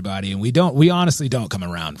hi to everybody. And we honestly don't come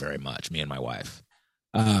around very much, me and my wife.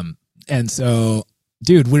 And so,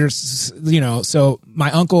 dude, so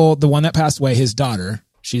my uncle, the one that passed away, his daughter,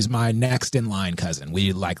 she's my next in line cousin.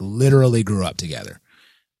 We like literally grew up together.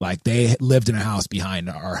 Like they lived in a house behind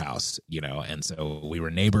our house, you know, and so we were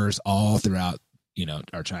neighbors all throughout, you know,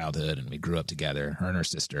 our childhood, and we grew up together, her and her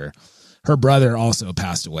sister. Her brother also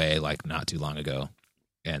passed away like not too long ago.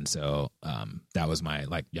 And so that was my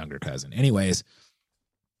like younger cousin. Anyways,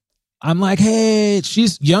 I'm like, hey,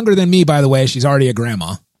 she's younger than me, by the way. She's already a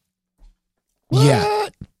grandma.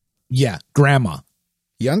 What? Yeah, grandma.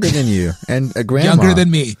 Younger than you and a grandma. Younger than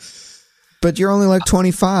me. But you're only like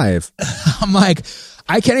 25. I'm like,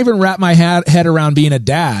 I can't even wrap my head around being a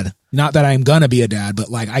dad. Not that I'm going to be a dad, but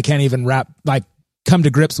like I can't even come to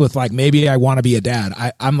grips with like maybe I want to be a dad.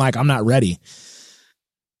 I'm like, I'm not ready.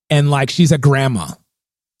 And like she's a grandma.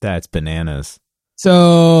 That's bananas.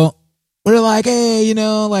 So we're like, hey, you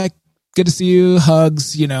know, like good to see you,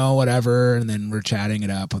 hugs, you know, whatever. And then we're chatting it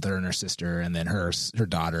up with her and her sister, and then her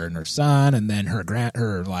daughter and her son, and then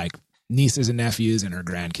her like nieces and nephews and her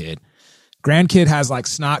grandkid. Grandkid has like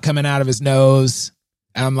snot coming out of his nose.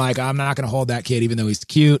 And I'm like, I'm not going to hold that kid even though he's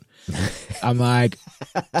cute. I'm like,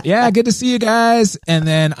 yeah, good to see you guys. And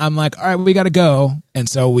then I'm like, all right, we got to go. And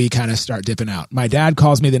so we kind of start dipping out. My dad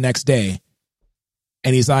calls me the next day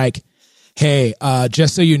and he's like, hey,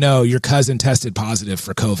 just so you know, your cousin tested positive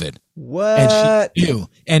for COVID. What?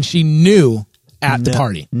 And she knew at the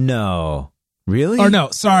party. No. Really? Or no,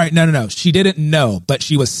 sorry. No. She didn't know, but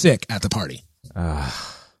she was sick at the party.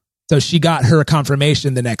 So she got her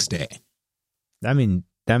confirmation the next day. I mean,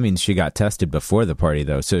 that means she got tested before the party,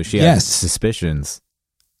 though. So she had suspicions.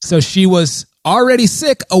 So she was already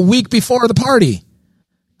sick a week before the party,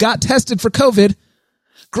 got tested for COVID.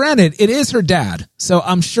 Granted, it is her dad, so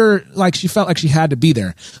I'm sure like she felt like she had to be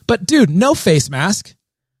there. But dude, no face mask.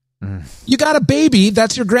 You got a baby,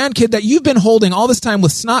 that's your grandkid that you've been holding all this time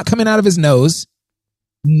with snot coming out of his nose.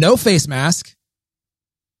 No face mask.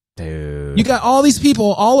 Dude. You got all these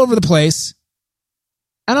people all over the place.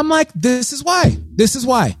 And I'm like, this is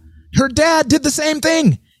why. Her dad did the same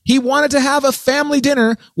thing. He wanted to have a family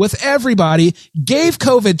dinner with everybody, gave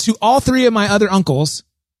COVID to all three of my other uncles.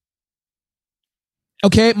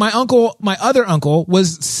 Okay, my other uncle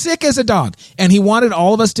was sick as a dog, and he wanted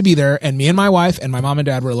all of us to be there, and me and my wife and my mom and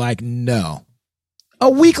dad were like, no. A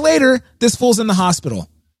week later, this fool's in the hospital.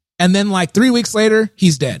 And then like 3 weeks later,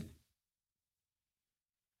 he's dead.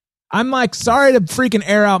 I'm like, sorry to freaking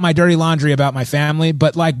air out my dirty laundry about my family,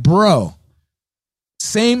 but like, bro,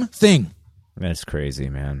 same thing. That's crazy,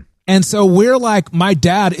 man. And so we're like, my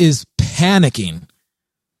dad is panicking.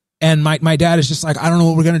 And my dad is just like, I don't know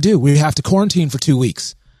what we're going to do. We have to quarantine for 2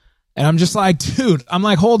 weeks. And I'm just like, dude, I'm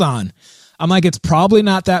like, hold on. I'm like, it's probably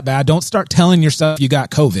not that bad. Don't start telling yourself you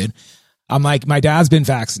got COVID. I'm like, my dad's been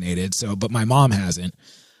vaccinated, but my mom hasn't.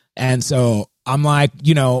 And so I'm like,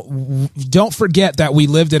 you know, don't forget that we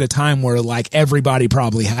lived at a time where like everybody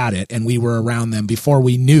probably had it and we were around them before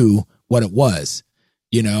we knew what it was,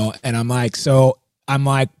 you know? And I'm like,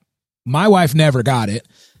 my wife never got it.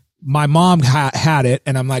 My mom had it,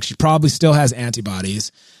 and I'm like, she probably still has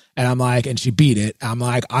antibodies. And I'm like, and she beat it. I'm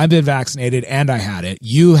like, I've been vaccinated and I had it.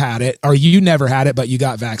 You had it, or you never had it, but you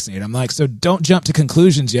got vaccinated. I'm like, so don't jump to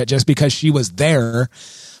conclusions yet. Just because she was there,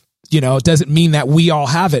 it doesn't mean that we all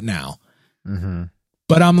have it now. Mm-hmm.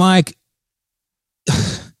 But I'm like,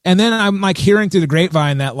 and then I'm like hearing through the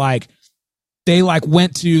grapevine that like they like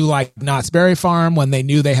went to like Knott's Berry Farm when they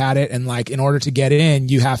knew they had it, and like in order to get in,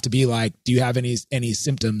 you have to be like, do you have any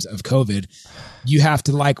symptoms of COVID? You have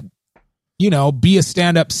to like, be a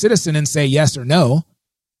stand-up citizen and say yes or no.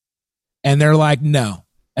 And they're like, no.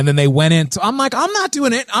 And then they went in. So I'm like, I'm not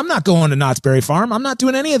doing it. I'm not going to Knott's Berry Farm. I'm not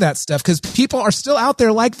doing any of that stuff because people are still out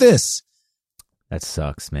there like this. That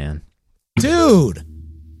sucks, man. Dude.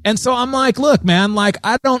 And so I'm like, look, man, like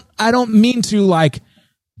I don't mean to like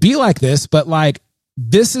be like this, but like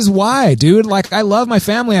this is why, dude. Like I love my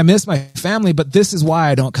family. I miss my family, but this is why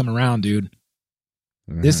I don't come around, dude.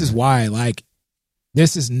 This is why, like,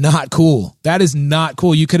 this is not cool. That is not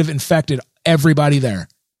cool. You could have infected everybody there.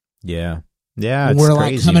 Yeah. Yeah. It's we're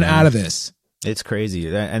crazy, like coming man. out of this. It's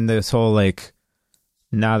crazy. And this whole, like,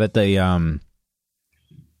 now that they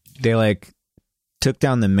like took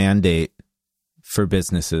down the mandate for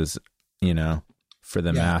businesses, for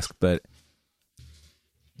the mask, but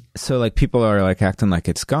so like people are like acting like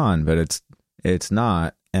it's gone, but it's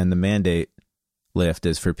not. And the mandate lift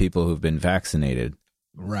is for people who've been vaccinated.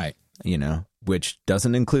 Right. Which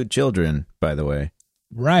doesn't include children, by the way.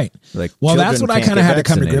 Right. Like, well, that's what I kind of had to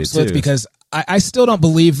come to grips with, because I still don't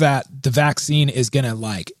believe that the vaccine is going to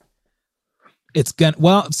like,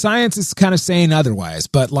 science is kind of saying otherwise,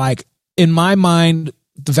 but like in my mind,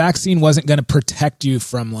 the vaccine wasn't going to protect you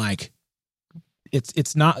from like,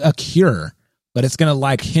 it's not a cure, but it's going to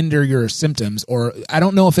like hinder your symptoms, or I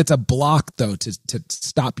don't know if it's a block though to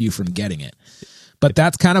stop you from getting it. But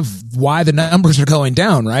that's kind of why the numbers are going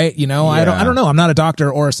down, right? Yeah. I don't know. I'm not a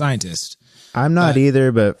doctor or a scientist. I'm not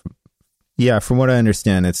either, but yeah, from what I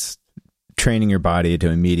understand, it's training your body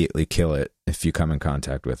to immediately kill it if you come in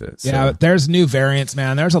contact with it. So yeah, there's new variants,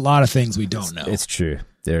 man. There's a lot of things we don't know. It's true.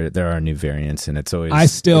 There are new variants, and it's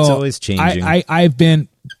always changing. I've been,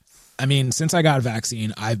 since I got a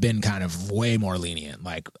vaccine, I've been kind of way more lenient.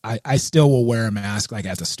 Like I still will wear a mask like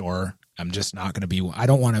at the store. I'm just not going to be, I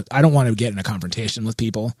don't want to get in a confrontation with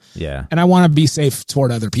people. Yeah. And I want to be safe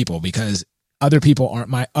toward other people, because other people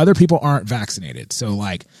aren't vaccinated. So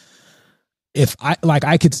like, if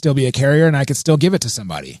I could still be a carrier and I could still give it to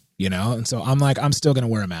somebody, and so I'm like, I'm still going to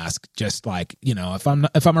wear a mask. Just like,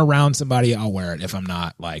 if I'm around somebody, I'll wear it. If I'm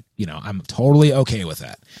not, like, I'm totally okay with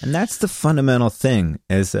that. And that's the fundamental thing,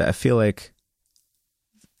 is that I feel like,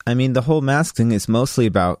 the whole mask thing is mostly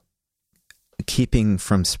about keeping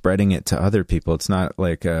from spreading it to other people. It's not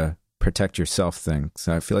like a protect yourself thing.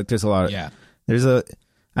 So I feel like there's a lot of,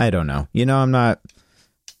 I don't know. I'm not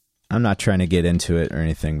trying to get into it or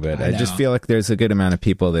anything, but I just feel like there's a good amount of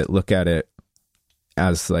people that look at it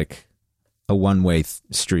as like a one-way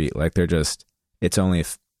street. Like they're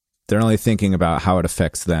only thinking about how it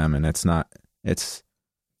affects them. And it's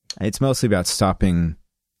mostly about stopping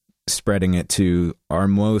spreading it to our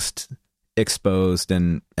most exposed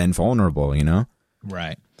and vulnerable,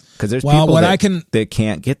 Right. Because there's people that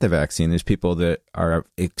can't get the vaccine. There's people that are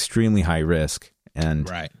extremely high risk, and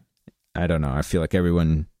right. I don't know. I feel like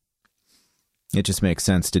everyone, it just makes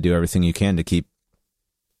sense to do everything you can to keep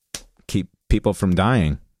people from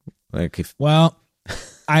dying. Like the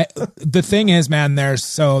thing is, man,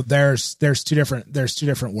 there's two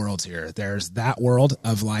different worlds here. There's that world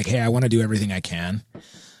of like, hey, I want to do everything I can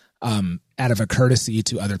out of a courtesy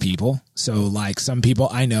to other people. So like some people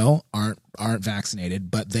I know aren't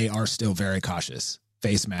vaccinated, but they are still very cautious.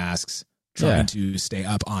 Face masks, trying to stay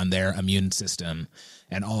up on their immune system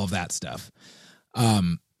and all of that stuff.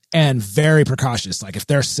 And very precautious. Like if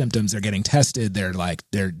there's symptoms, they're getting tested.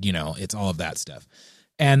 It's all of that stuff.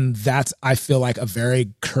 And that's, I feel like, a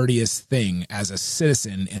very courteous thing as a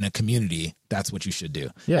citizen in a community. That's what you should do.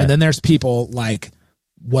 Yeah. And then there's people like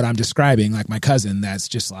what I'm describing, like my cousin, that's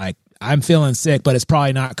just like, I'm feeling sick, but it's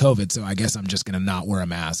probably not COVID. So I guess I'm just going to not wear a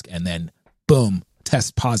mask, and then boom,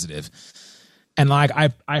 test positive. And like,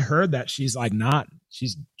 I heard that she's like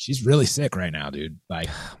she's really sick right now, dude. Like,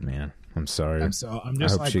 man, I'm sorry. I'm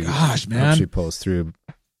just like, gosh, man. I hope she pulls through.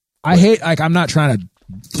 I hate, like, I'm not trying to,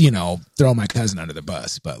 throw my cousin under the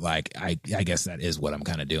bus, but like, I guess that is what I'm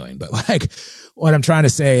kind of doing. But like, what I'm trying to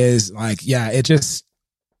say is like, yeah, it's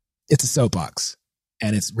a soapbox,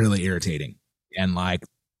 and it's really irritating. And like,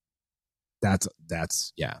 that's,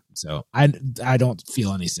 yeah. So I don't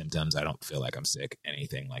feel any symptoms. I don't feel like I'm sick,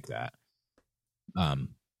 anything like that. I'm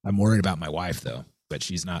worried about my wife though, but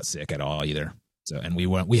she's not sick at all either. So, and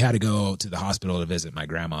we had to go to the hospital to visit my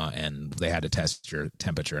grandma, and they had to test your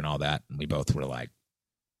temperature and all that. And we both were like,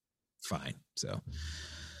 fine. So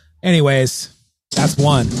anyways, that's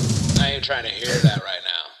one. I ain't trying to hear that right now.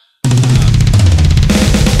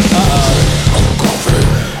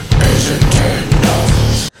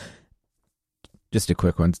 Just a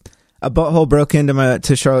quick one. A butthole broke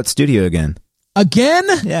into Charlotte's studio again. Again?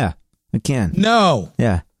 Yeah, again. No.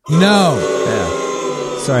 Yeah. No.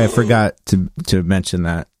 Yeah. Sorry, I forgot to mention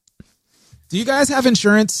that. Do you guys have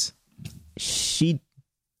insurance? She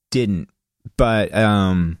didn't, but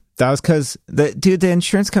that was because the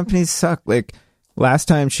insurance companies suck. Like last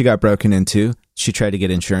time she got broken into, she tried to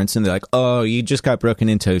get insurance, and they're like, "Oh, you just got broken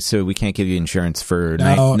into, so we can't give you insurance for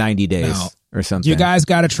 90 days or something." You guys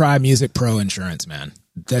got to try Music Pro Insurance, man.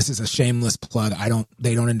 This is a shameless plug.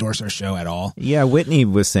 They don't endorse our show at all. Yeah, Whitney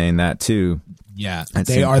was saying that too. Yeah,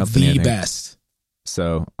 they are the best.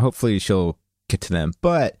 So hopefully she'll get to them.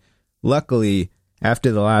 But luckily,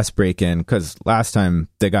 after the last break-in, because last time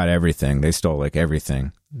they got everything, they stole like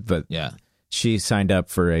everything. But yeah, she signed up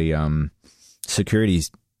for a security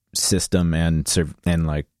system and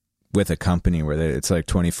like with a company where it's like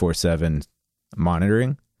 24/7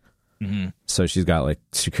 monitoring. Mm-hmm. So she's got like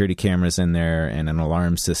security cameras in there and an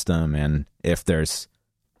alarm system, and if there's,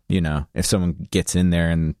 if someone gets in there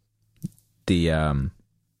and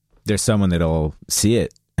there's someone that'll see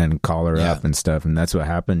it and call her up and stuff, and that's what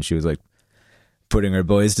happened. She was like putting her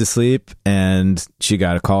boys to sleep, and she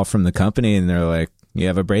got a call from the company, and they're like, "You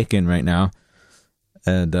have a break-in right now,"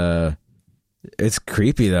 and it's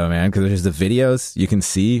creepy though, man, because there's the videos you can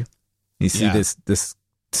see. You see this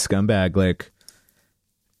scumbag like.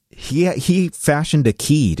 He fashioned a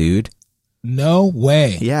key, dude. No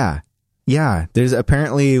way. Yeah. There's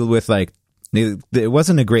apparently with like, it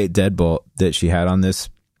wasn't a great deadbolt that she had on this,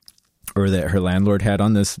 or that her landlord had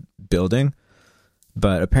on this building,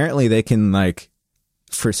 but apparently they can like,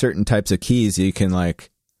 for certain types of keys, you can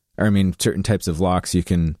like, certain types of locks, you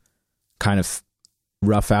can kind of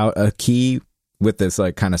rough out a key with this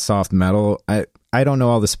like kind of soft metal. I don't know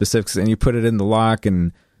all the specifics, and you put it in the lock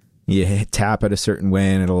and you tap it a certain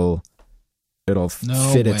way and it'll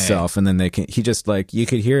fit itself, and then he just like, you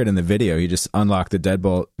could hear it in the video, he just unlocked the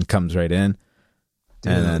deadbolt and comes right in.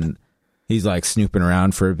 Dude. And then he's like snooping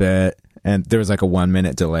around for a bit, and there was like a 1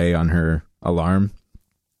 minute delay on her alarm,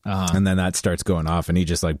 and then that starts going off, and he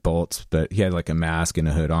just like bolts, but he had like a mask and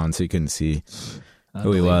a hood on, so you couldn't see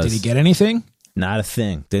who he was. Did he get anything? Not a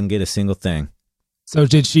thing. Didn't get a single thing. So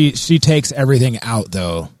did she takes everything out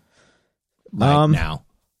though, now?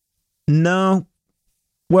 No.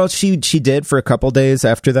 Well, she did for a couple days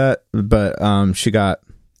after that, but she got,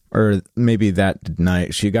 or maybe that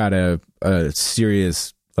night, she got a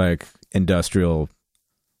serious like industrial,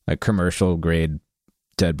 like commercial grade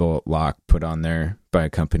deadbolt lock put on there by a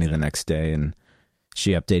company the next day, and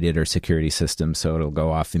she updated her security system so it'll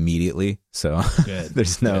go off immediately. So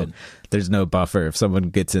there's no buffer. If someone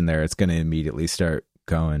gets in there, it's going to immediately start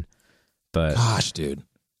going. But gosh, dude.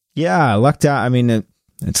 Yeah, I lucked out. I mean,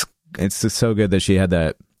 it's just so good that she had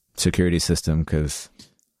that security system, because.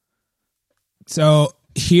 So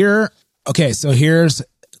here's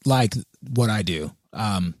like what I do.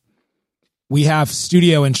 We have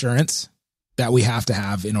studio insurance that we have to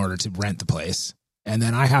have in order to rent the place. And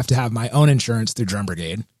then I have to have my own insurance through Drum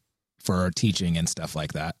Brigade for teaching and stuff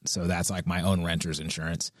like that. So that's like my own renter's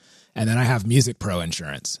insurance. And then I have Music Pro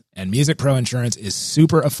insurance, and Music Pro insurance is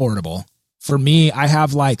super affordable. For me, I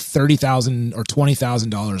have like $30,000 or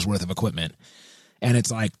 $20,000 worth of equipment, and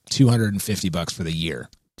it's like $250 for the year.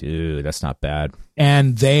 Dude, that's not bad.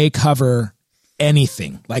 And they cover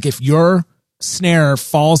anything. Like if your snare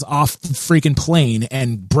falls off the freaking plane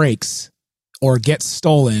and breaks or gets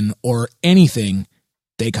stolen or anything,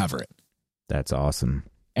 they cover it. That's awesome.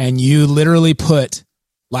 And you literally put,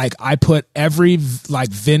 like, I put every like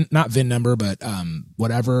not VIN number, but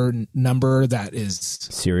whatever number that is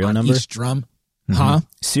serial on number, each drum. Mm-hmm.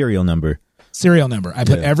 Serial number. I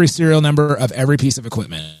put every serial number of every piece of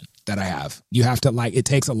equipment that I have. You have to, like, it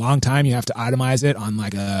takes a long time. You have to itemize it on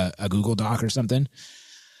like a Google Doc or something.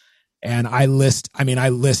 And I list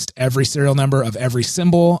every serial number of every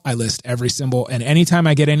cymbal. I list every cymbal. And anytime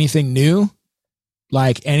I get anything new,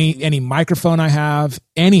 like any microphone I have,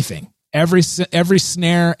 anything, every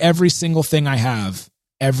snare, every single thing I have,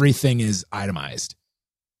 everything is itemized.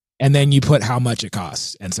 And then you put how much it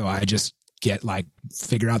costs. And so I just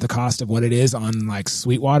figure out the cost of what it is on like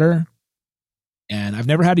Sweetwater. And I've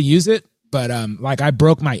never had to use it, but like I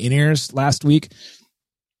broke my in-ears last week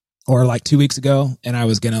or like 2 weeks ago, and I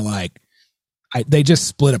was gonna they just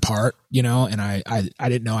split apart, and I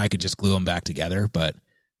didn't know I could just glue them back together, but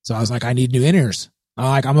So I was like, I need new in-ears.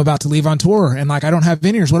 I'm about to leave on tour and like, I don't have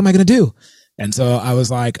in-ears. What am I going to do? And so I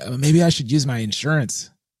was like, maybe I should use my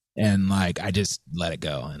insurance. And like, I just let it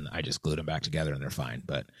go and I just glued them back together and they're fine.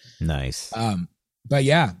 But nice. But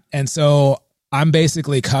yeah. And so I'm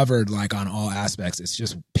basically covered like on all aspects. It's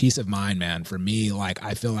just peace of mind, man. For me, like,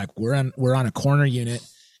 I feel like we're on a corner unit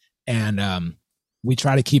and, we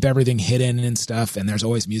try to keep everything hidden and stuff. And there's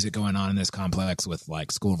always music going on in this complex with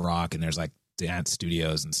like School of Rock and there's like dance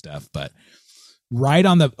studios and stuff. But right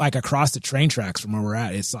on the, like across the train tracks from where we're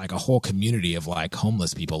at, it's like a whole community of like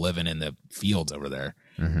homeless people living in the fields over there.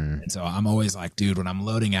 Mm-hmm. And so I'm always like, dude, when I'm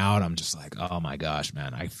loading out, I'm just like, oh my gosh,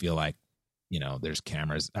 man, I feel like, there's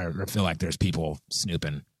cameras or I feel like there's people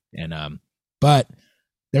snooping. And, but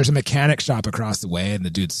there's a mechanic shop across the way and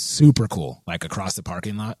the dude's super cool, like across the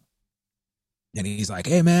parking lot. And he's like,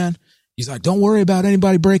 hey man, he's like, don't worry about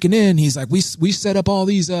anybody breaking in. He's like, we set up all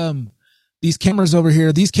these cameras over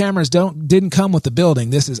here. These cameras didn't come with the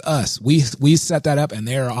building. This is us. We set that up and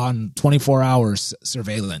they're on 24 hours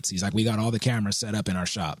surveillance. He's like, we got all the cameras set up in our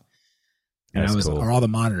shop. And or all the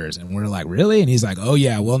monitors. And we're like, really? And he's like, oh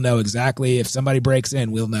yeah, we'll know exactly. If somebody breaks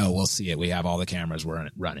in, we'll know. We'll see it. We have all the cameras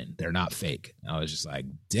running. They're not fake. And I was just like,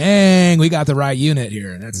 dang, we got the right unit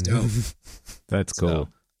here. That's dope. That's cool. So,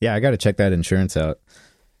 yeah, I got to check that insurance out.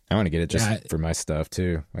 I want to get it just for my stuff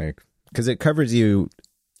too, like because it covers you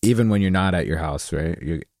even when you're not at your house, right?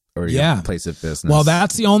 Your place of business. Well,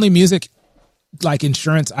 that's the only music like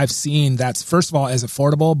insurance I've seen that's first of all is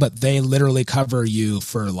affordable, but they literally cover you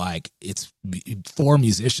for like it's for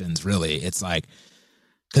musicians. Really, it's like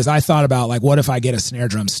because I thought about like what if I get a snare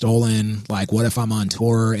drum stolen? Like what if I'm on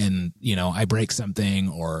tour and I break something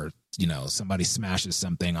or somebody smashes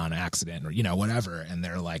something on accident or, whatever. And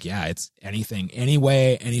they're like, yeah, it's anything, any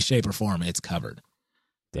way, any shape or form, it's covered.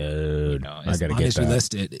 Dude, as long as you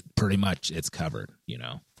list it, pretty much it's covered,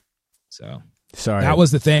 So sorry. That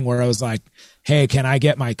was the thing where I was like, hey, can I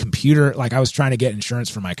get my computer? Like I was trying to get insurance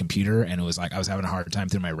for my computer and it was like, I was having a hard time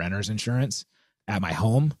through my renter's insurance at my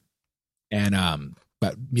home. And,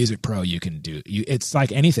 but Music Pro, you can do it's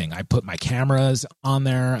like anything. I put my cameras on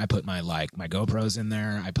there. I put my GoPros in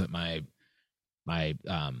there. I put my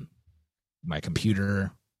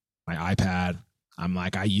computer, my iPad. I'm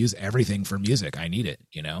like, I use everything for music. I need it,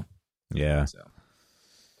 Yeah. So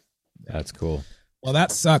that's cool. Well,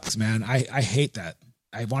 that sucks, man. I hate that.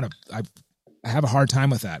 I have a hard time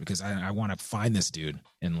with that because I want to find this dude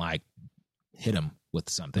and like hit him with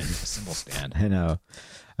something, a cymbal stand. I know.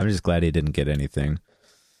 I'm just glad he didn't get anything.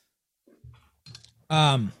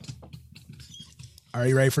 Are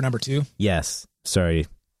you ready for number 2? Yes. Sorry.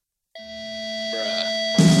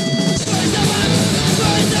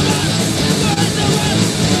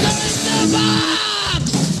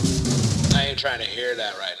 I ain't trying to hear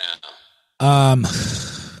that right now.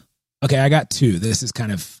 Okay, I got 2. This is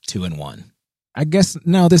kind of 2 in 1. I guess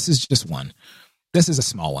no, this is just 1. This is a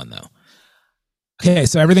small one though. Okay,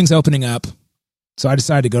 so everything's opening up. So I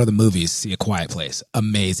decided to go to the movies, see A Quiet Place.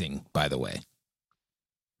 Amazing, by the way.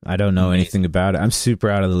 I don't know anything about it. I'm super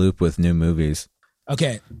out of the loop with new movies.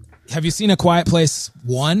 Okay. Have you seen A Quiet Place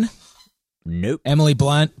 1? Nope. Emily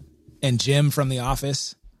Blunt and Jim from The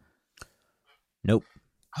Office? Nope.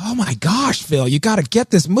 Oh my gosh, Phil, you got to get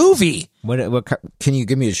this movie. What can you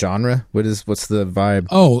give me a genre? What's the vibe?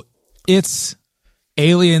 Oh, it's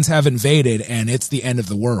aliens have invaded and it's the end of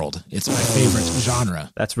the world. It's my favorite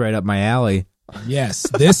genre. That's right up my alley. Yes,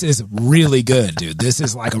 this is really good, dude. This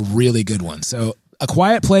is like a really good one. So A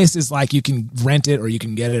Quiet Place is like you can rent it or you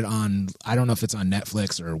can get it on, I don't know if it's on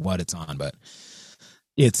Netflix or what it's on, but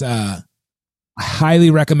it's I highly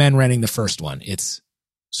recommend renting the first one. It's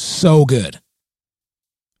so good.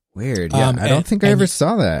 Weird. Yeah, I don't think I ever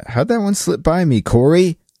saw that. How'd that one slip by me,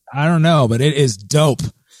 Corey? I don't know, but it is dope.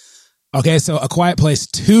 Okay, so A Quiet Place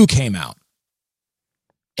 2 came out.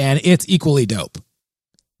 And it's equally dope.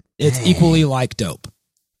 It's equally like dope.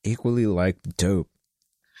 Equally like dope.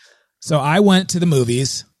 So I went to the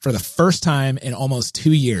movies for the first time in almost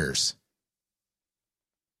 2 years.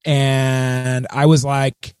 And I was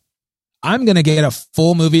like, I'm going to get a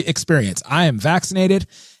full movie experience. I am vaccinated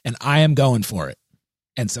and I am going for it.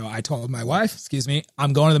 And so I told my wife,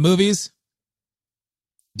 I'm going to the movies.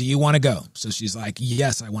 Do you want to go? So she's like,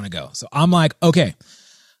 yes, I want to go. So I'm like, okay,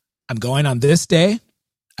 I'm going on this day.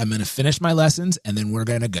 I'm going to finish my lessons and then we're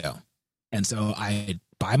going to go. And so I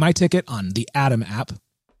buy my ticket on the Atom app.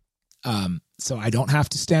 So I don't have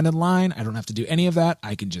to stand in line. I don't have to do any of that.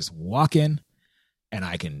 I can just walk in and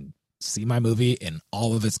I can see my movie in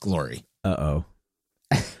all of its glory. Uh-oh.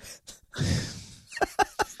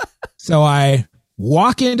 So I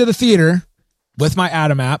walk into the theater with my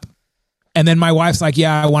Atom app And then my wife's like,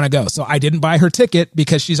 yeah, I want to go. So I didn't buy her ticket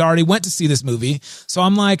because she's already went to see this movie. So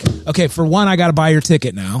I'm like, okay, for one, I got to buy your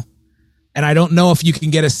ticket now. And I don't know if you can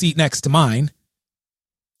get a seat next to mine.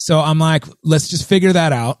 So I'm like, let's just figure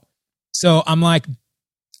that out. So I'm like,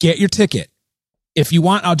 get your ticket. If you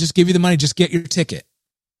want, I'll just give you the money. Just get your ticket.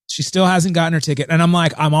 She still hasn't gotten her ticket. And I'm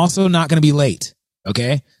like, I'm also not going to be late.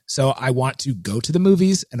 Okay. So I want to go to the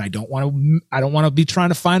movies and I don't want to be trying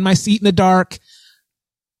to find my seat in the dark.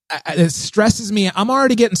 It stresses me. I'm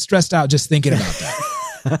already getting stressed out just thinking about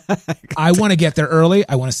that. I want to get there early.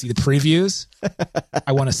 I want to see the previews.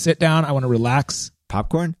 I want to sit down. I want to relax.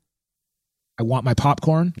 Popcorn? I want my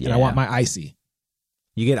popcorn and I want my icy.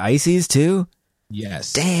 You get ices too?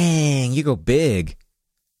 Yes. Dang, you go big.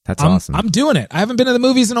 That's awesome. I'm doing it. I haven't been to the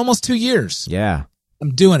movies in almost 2 years. Yeah.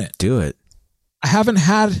 I'm doing it. Do it. I haven't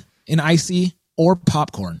had an icy or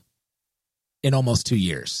popcorn in almost 2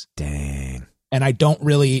 years. Dang. And I don't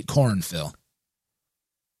really eat corn, Phil.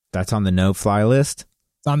 That's on the no-fly list?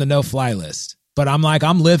 It's on the no-fly list. But I'm like,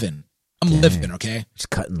 I'm living. Living, okay? Just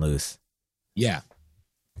cutting loose. Yeah.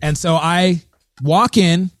 And so I walk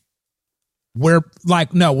in.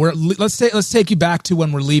 Let's take you back to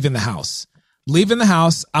when we're leaving the house. Leaving the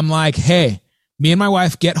house, I'm like, hey, me and my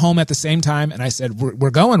wife get home at the same time. And I said, we're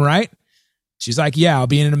going, right? She's like, yeah, I'll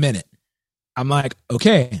be in a minute. I'm like,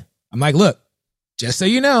 okay. I'm like, look, just so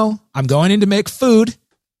you know, I'm going in to make food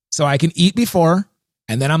so I can eat before,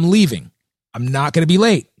 and then I'm leaving. I'm not going to be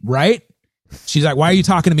late, right? She's like, why are you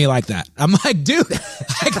talking to me like that? I'm like, dude,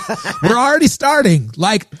 we're already starting.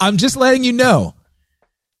 Like, I'm just letting you know.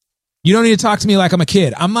 You don't need to talk to me like I'm a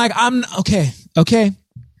kid. I'm like, I'm okay.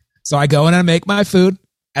 So I go in and I make my food,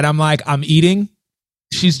 and I'm like, I'm eating.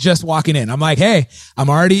 She's just walking in. I'm like, hey, I'm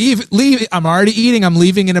already eating. I'm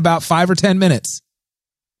leaving in about 5 or 10 minutes.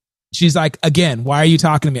 She's like, again, why are you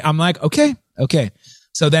talking to me? I'm like, okay.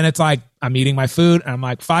 So then it's like, I'm eating my food, and I'm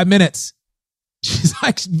like, 5 minutes. She's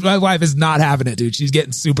like, my wife is not having it, dude. She's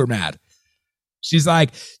getting super mad. She's like,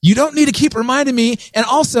 you don't need to keep reminding me. And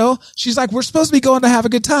also, she's like, we're supposed to be going to have a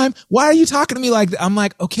good time. Why are you talking to me like that? I'm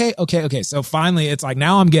like, okay. So finally, it's like,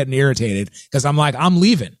 now I'm getting irritated because I'm like, I'm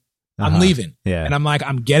leaving. I'm leaving. Yeah. And I'm like,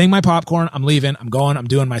 I'm getting my popcorn. I'm leaving. I'm going. I'm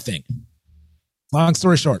doing my thing. Long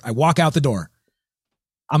story short, I walk out the door.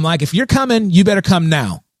 I'm like, if you're coming, you better come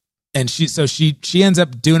now. And she ends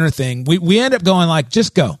up doing her thing. We end up going like,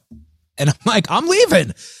 just go. And I'm like, I'm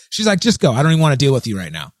leaving. She's like, just go. I don't even want to deal with you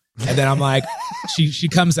right now. And then I'm like, she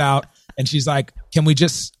comes out and she's like, can we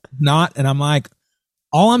just not? And I'm like,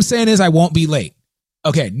 all I'm saying is I won't be late.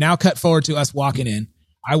 Okay. Now cut forward to us walking in.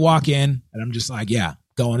 I walk in and I'm just like, yeah,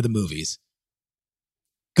 going to the movies.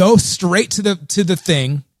 Go straight to the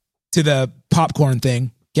thing, to the popcorn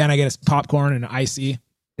thing. Can I get a popcorn and an icy?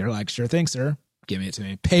 They're like, sure thing, sir. Give it to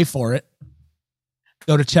me. Pay for it.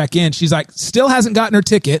 Go to check in. She's like, still hasn't gotten her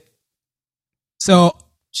ticket. So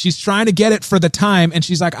she's trying to get it for the time. And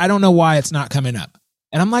she's like, I don't know why it's not coming up.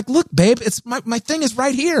 And I'm like, look, babe, it's my thing is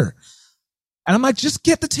right here. And I'm like, just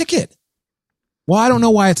get the ticket. Well, I don't know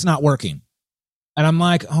why it's not working. And I'm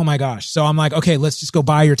like, oh my gosh. So I'm like, okay, let's just go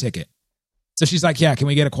buy your ticket. So she's like, yeah, can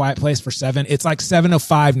we get a quiet place for 7? It's like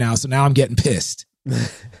 7:05 now. So now I'm getting pissed.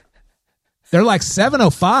 They're like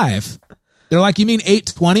 7:05. They're like, you mean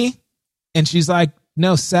 8:20? And she's like,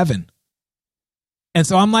 no, 7. And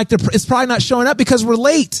so I'm like, it's probably not showing up because we're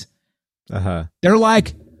late. They're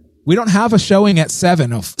like, we don't have a showing at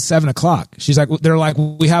 7 o'clock. She's like, they're like,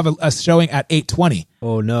 we have a showing at 8:20.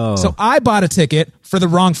 Oh no. So I bought a ticket for the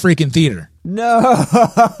wrong freaking theater. No.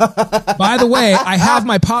 By the way, I have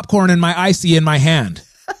my popcorn and my icy in my hand.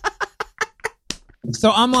 So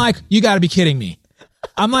I'm like, you got to be kidding me.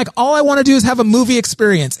 I'm like, all I want to do is have a movie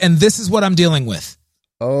experience, and this is what I'm dealing with.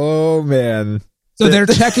 Oh, man. So they're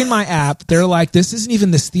checking my app. They're like, this isn't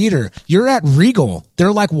even this theater. You're at Regal.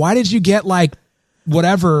 They're like, why did you get like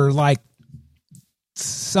whatever, like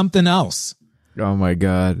something else? Oh, my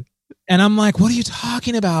God. And I'm like, what are you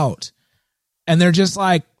talking about? And they're just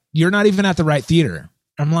like, you're not even at the right theater.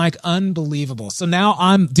 I'm like, unbelievable. So now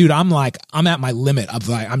I'm at my limit.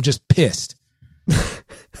 I'm just pissed.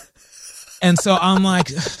 And so I'm like,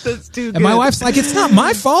 that's too good. And my wife's like, it's not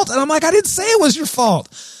my fault. And I'm like, I didn't say it was your fault.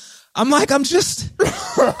 I'm like, I just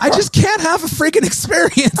can't have a freaking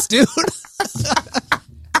experience, dude.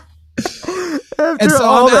 And so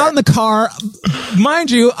I'm out in the car. Mind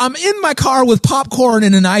you, I'm in my car with popcorn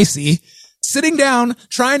and an icy, sitting down,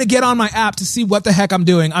 trying to get on my app to see what the heck I'm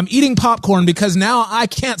doing. I'm eating popcorn because now I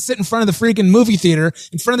can't sit in front of the freaking movie theater,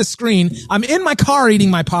 in front of the screen. I'm in my car eating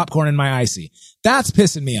my popcorn and my icy. That's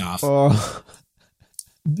pissing me off. Oh.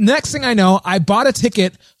 Next thing I know, I bought a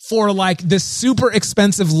ticket for like this super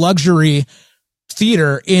expensive luxury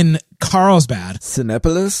theater in Carlsbad.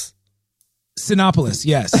 Sinopolis,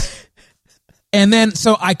 yes. And then,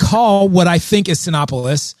 so I call what I think is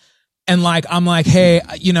Sinopolis, and like, I'm like, hey,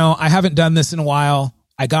 I haven't done this in a while.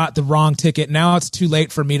 I got the wrong ticket. Now it's too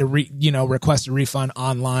late for me to request a refund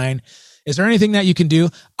online. Is there anything that you can do?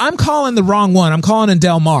 I'm calling the wrong one. I'm calling in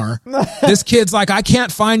Del Mar. This kid's like, I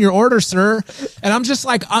can't find your order, sir. And I'm just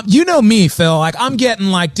like, you know me, Phil. Like, I'm getting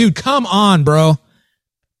like, dude, come on, bro.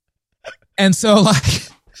 And so like,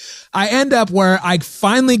 I end up where I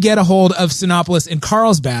finally get a hold of Sinopolis in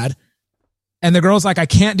Carlsbad. And the girl's like, I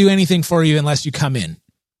can't do anything for you unless you come in.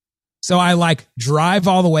 So I like drive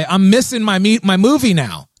all the way. I'm missing my movie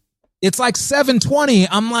now. It's like 7:20.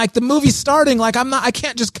 I'm like, the movie's starting. Like, I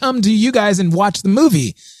can't just come to you guys and watch the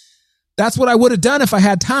movie. That's what I would have done if I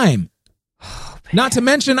had time. Oh, not to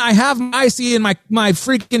mention, I have my icy and my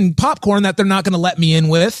freaking popcorn that they're not going to let me in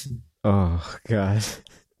with. Oh, God.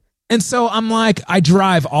 And so I'm like, I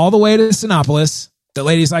drive all the way to Sinopolis. The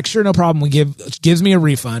lady's like, sure, no problem. Gives me a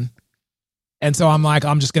refund. And so I'm like,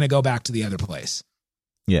 I'm just going to go back to the other place.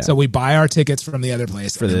 Yeah. So we buy our tickets from the other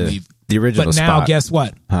place for the original But spot. now, guess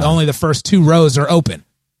what? Only the first 2 rows are open.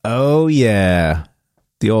 Oh, yeah.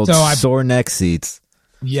 The old sore neck seats.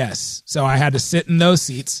 Yes. So I had to sit in those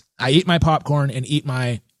seats. I eat my popcorn and drink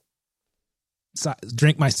my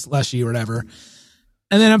slushie or whatever.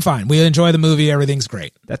 And then I'm fine. We enjoy the movie. Everything's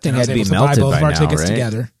great. That thing had to be melted by now, right? Tickets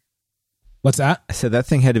together. What's that? I said that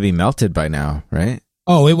thing had to be melted by now, right?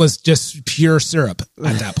 Oh, it was just pure syrup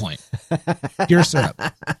at that point. Pure syrup.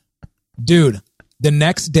 Dude, the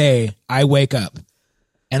next day I wake up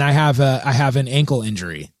and I have an ankle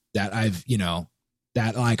injury that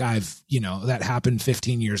that happened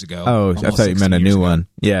 15 years ago. Oh, I thought you meant a new one.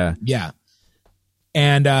 Yeah. Yeah.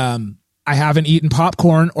 And I haven't eaten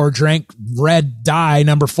popcorn or drank red dye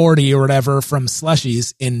number 40 or whatever from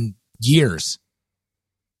slushies in years.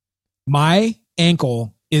 My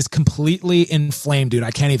ankle is completely inflamed, dude.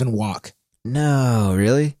 I can't even walk. No,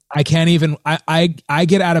 really? I can't even, I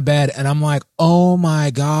get out of bed and I'm like, oh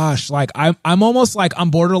my gosh. Like I'm almost like, I'm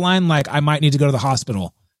borderline. Like I might need to go to the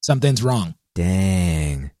hospital. Something's wrong.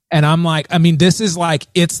 Dang. And I'm like, I mean, this is like,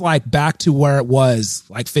 it's like back to where it was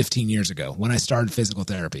like 15 years ago when I started physical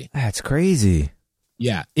therapy. That's crazy.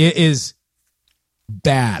 Yeah, it is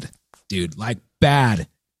bad, dude. Like bad.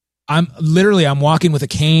 I'm walking with a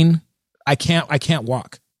cane. I can't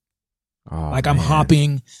walk. Oh, like I'm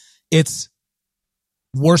hopping. It's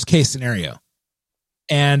worst case scenario.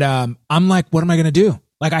 And I'm like, what am I going to do?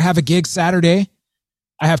 Like I have a gig Saturday.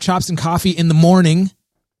 I have chops and coffee in the morning.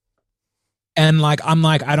 And like, I'm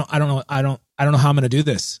like, I don't know how I'm going to do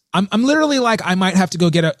this. I'm literally like, I might have to go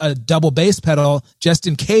get a double bass pedal just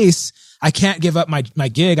in case I can't give up my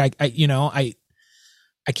gig. I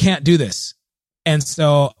can't do this. And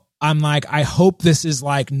so I'm like, I hope this is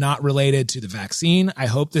like not related to the vaccine. I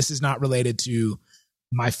hope this is not related to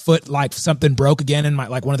my foot, like something broke again and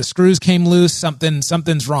like one of the screws came loose.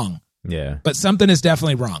 Something's wrong. Yeah. But something is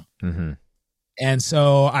definitely wrong. Mm-hmm. And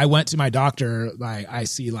so I went to my doctor. Like I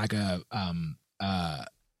see like a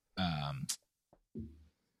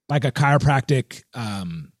chiropractic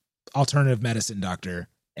alternative medicine doctor,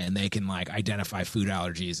 and they can like identify food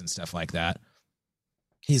allergies and stuff like that.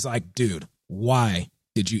 He's like, dude, why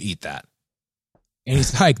did you eat that? And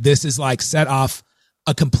he's like, this is like set off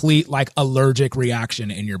a complete like allergic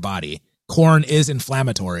reaction in your body. Corn is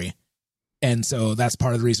inflammatory. And so that's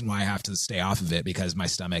part of the reason why I have to stay off of it, because my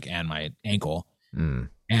stomach and my ankle. Mm.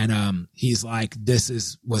 And he's like,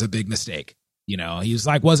 this was a big mistake. You know, he was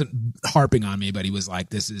like, wasn't harping on me, but he was like,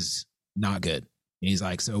 this is not good. And he's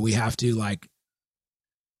like, so we have to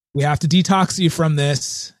detox you from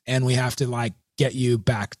this, and we have to like get you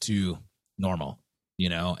back to normal, you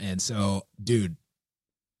know? And so, dude,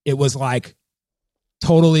 it was like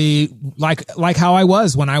totally like how I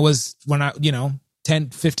was when I 10,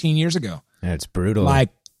 15 years ago. Yeah, it's brutal. Like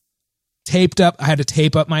taped up. I had to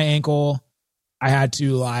tape up my ankle. I had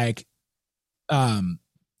to lots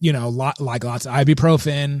of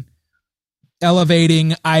ibuprofen,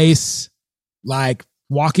 elevating ice, like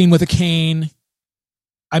walking with a cane.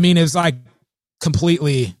 I mean, it was like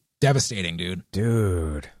completely devastating,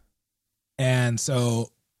 dude. And so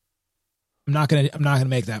I'm not gonna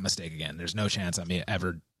make that mistake again. There's no chance I'm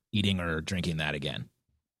ever eating or drinking that again.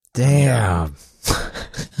 Damn.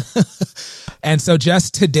 And so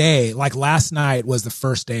just today, like last night was the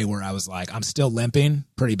first day where I was like, I'm still limping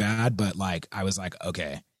pretty bad, but like, I was like,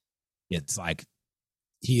 okay, it's like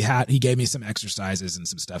he gave me some exercises and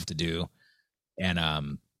some stuff to do, and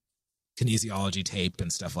kinesiology tape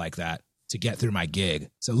and stuff like that to get through my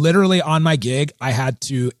gig. So literally on my gig, I had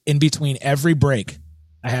to, in between every break,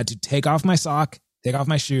 I had to take off my sock, take off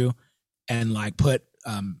my shoe, and like put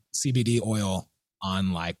CBD oil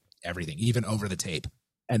on like everything, even over the tape,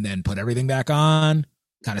 and then put everything back on,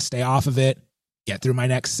 kind of stay off of it, get through my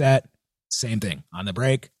next set. Same thing on the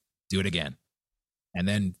break, do it again. And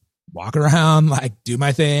then walk around, like do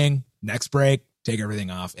my thing, next break, take everything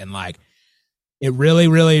off. And like, it really,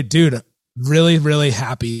 really, dude, really, really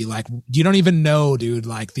happy. Like you don't even know, dude,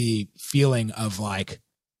 like the feeling of like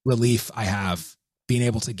relief I have being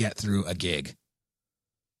able to get through a gig.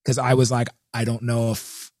 Cause I was like, I don't know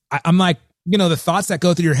if I'm like, you know, the thoughts that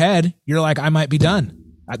go through your head, you're like, I might be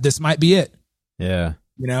done. This might be it. Yeah.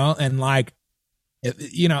 You know, and like,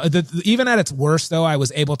 you know, even at its worst though, I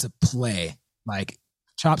was able to play like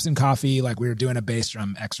chops and coffee. Like we were doing a bass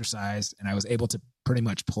drum exercise and I was able to pretty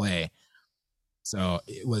much play. So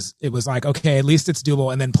it was like, okay, at least it's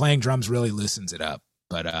doable. And then playing drums really loosens it up,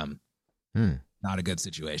 but, not a good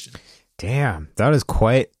situation. Damn. That's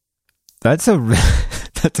a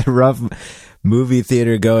rough movie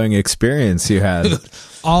theater going experience you had.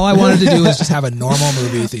 All I wanted to do was just have a normal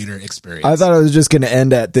movie theater experience. I thought it was just going to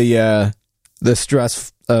end at the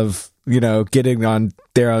stress of, you know, getting on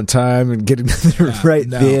there on time and getting to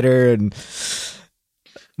the theater. And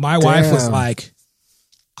my wife was like,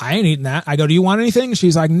 I ain't eating that. I go, do you want anything?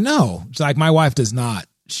 She's like, no. She's like, my wife does not.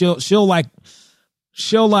 She'll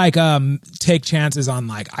take chances on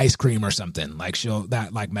like ice cream or something. Like that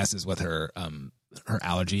like messes with her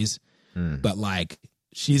allergies. But like,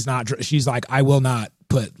 she's like, I will not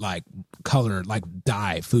put like color, like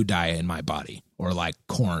food dye in my body, or like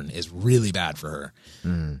corn is really bad for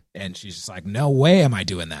her. And she's just like, no way am I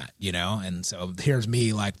doing that, you know? And so here's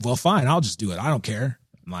me like, well, fine, I'll just do it. I don't care.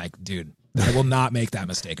 I'm like, dude, I will not make that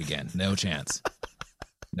mistake again. No chance.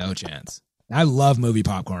 No chance. I love movie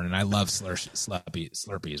popcorn and I love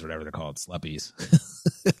Slurpees, whatever they're called, Sluppies.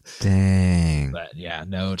 Dang. But yeah,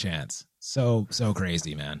 no chance. So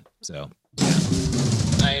crazy, man. So yeah.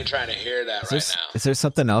 I ain't trying to hear that right now. Is there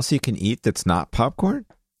something else you can eat that's not popcorn?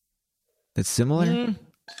 That's similar?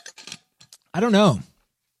 I don't know.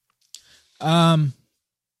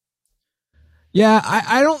 Yeah,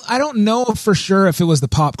 I don't know for sure if it was the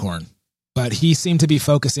popcorn, but he seemed to be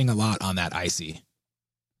focusing a lot on that icy.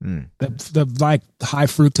 The like high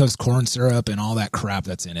fructose corn syrup and all that crap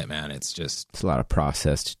that's in it, man. It's a lot of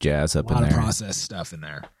processed jazz up in there. A lot of processed stuff in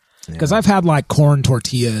there. Because I've had like corn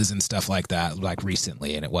tortillas and stuff like that like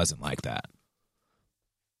recently, and it wasn't like that.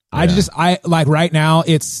 Yeah. I like right now,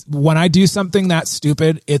 it's when I do something that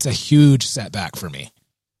stupid, it's a huge setback for me.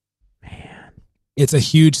 Man. It's a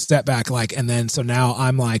huge setback. Like, and then so now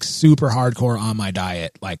I'm like super hardcore on my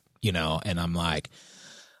diet, like, you know, and I'm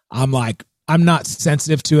not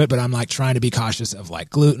sensitive to it, but I'm like trying to be cautious of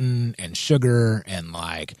like gluten and sugar and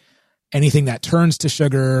like anything that turns to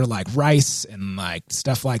sugar, like rice and like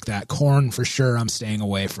stuff like that. Corn for sure I'm staying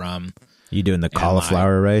away from. You doing the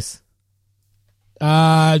cauliflower rice?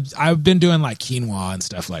 I've been doing like quinoa and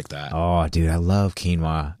stuff like that. Oh, dude, I love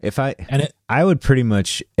quinoa. I would pretty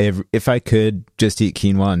much, if I could just eat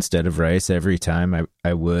quinoa instead of rice every time,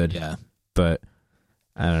 I would. Yeah. But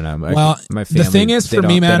I don't know. My family, the thing is for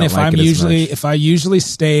me, man, if I usually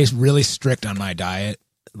stay really strict on my diet,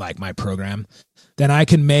 like my program, then I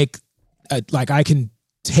can I can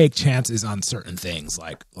take chances on certain things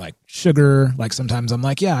like sugar. Like sometimes I'm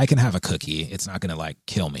like, yeah, I can have a cookie. It's not going to like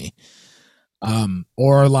kill me.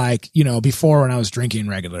 Or like, you know, before when I was drinking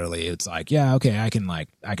regularly, it's like, yeah, okay, I can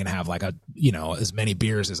have like a, you know, as many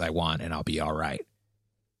beers as I want and I'll be all right.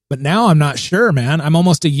 But now I'm not sure, man. I'm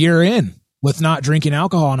almost a year in with not drinking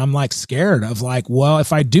alcohol and I'm like scared of like, well,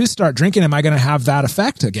 if I do start drinking, am I going to have that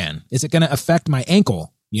effect again? Is it going to affect my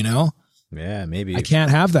ankle? You know? Yeah, maybe. I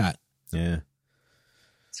can't have that. Yeah.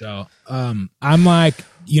 So, I'm like,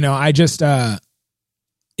 you know, I just, it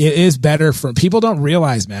is better for people don't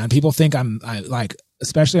realize, man. People think I like,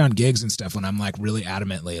 especially on gigs and stuff when I'm like really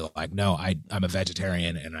adamantly like, no, I'm a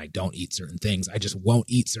vegetarian and I don't eat certain things. I just won't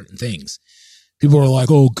eat certain things. People are like,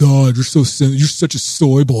 oh God, you're such a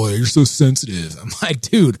soy boy. You're so sensitive. I'm like,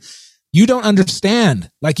 dude, you don't understand.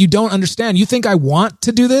 Like, you don't understand. You think I want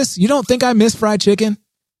to do this? You don't think I miss fried chicken?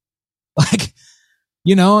 Like,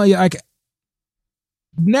 you know, like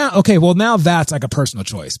now, okay, well now that's like a personal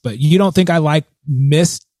choice, but you don't think I like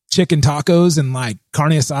miss chicken tacos and like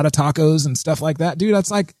carne asada tacos and stuff like that, dude? That's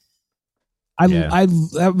like,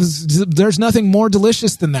 there's nothing more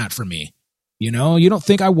delicious than that for me. You know, you don't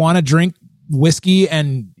think I want to drink whiskey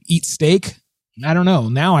and eat steak? I don't know.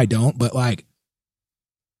 Now I don't, but like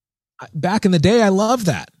back in the day, I loved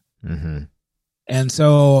that. Mm-hmm. And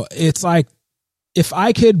so it's like, if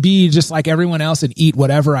I could be just like everyone else and eat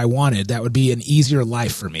whatever I wanted, that would be an easier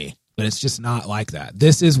life for me. But it's just not like that.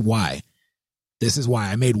 This is why. This is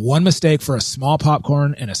why I made one mistake for a small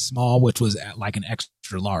popcorn and a small, which was like an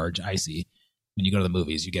extra large icy. When you go to the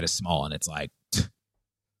movies, you get a small and it's like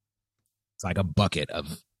a bucket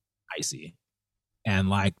of icy. And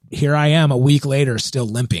like, here I am a week later, still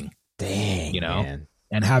limping. Dang, man.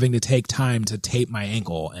 And having to take time to tape my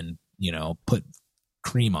ankle and, put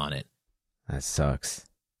cream on it. That sucks.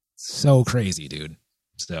 So crazy, dude.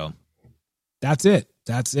 So that's it.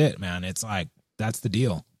 That's it, man. It's like, that's the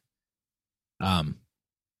deal.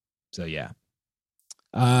 So yeah.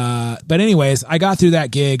 But anyways, I got through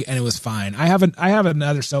that gig and it was fine. I have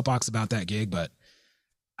another soapbox about that gig, but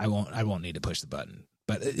I won't need to push the button.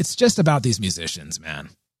 But it's just about these musicians, man.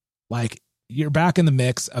 Like, you're back in the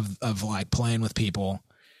mix of like playing with people.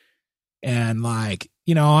 And like,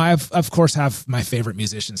 I've of course have my favorite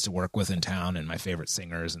musicians to work with in town and my favorite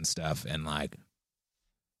singers and stuff. And like,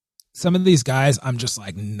 some of these guys, I'm just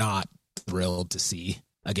like not thrilled to see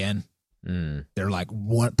again. They're like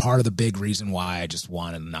one part of the big reason why I just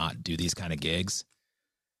want to not do these kind of gigs.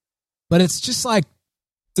 But it's just like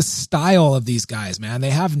the style of these guys, man.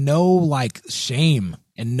 They have no like shame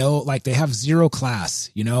and no, like, they have zero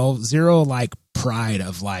class, zero like pride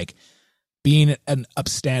of like being an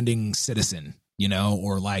upstanding citizen,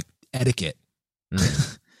 or like etiquette,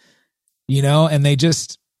 and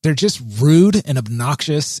they're just rude and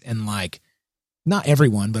obnoxious and like, not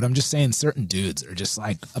everyone, but I'm just saying certain dudes are just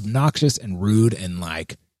like obnoxious and rude and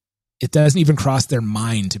like, it doesn't even cross their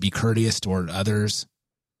mind to be courteous toward others,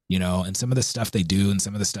 and some of the stuff they do and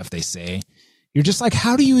some of the stuff they say, you're just like,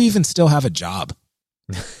 how do you even still have a job?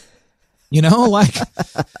 Like,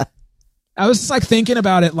 I was just like thinking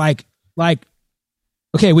about it, like,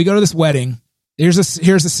 okay, we go to this wedding. Here's a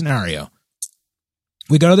scenario.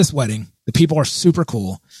 We go to this wedding. The people are super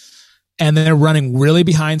cool and they're running really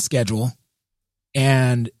behind schedule.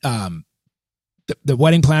 And, the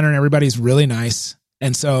wedding planner and everybody's really nice.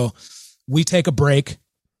 And so we take a break,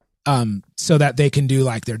 so that they can do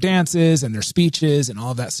like their dances and their speeches and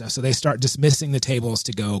all of that stuff. So they start dismissing the tables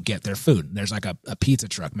to go get their food. And there's like a pizza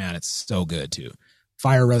truck, man. It's so good too.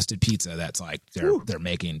 Fire roasted pizza. That's like, they're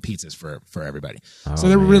making pizzas for everybody. Oh, so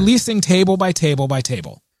they're releasing table by table by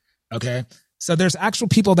table. Okay. So there's actual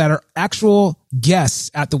people that are actual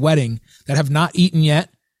guests at the wedding that have not eaten yet.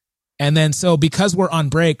 And then, so because we're on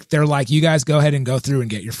break, they're like, you guys go ahead and go through and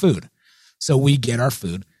get your food. So we get our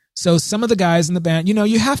food. So some of the guys in the band,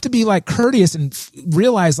 you have to be like courteous and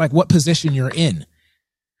realize like what position you're in.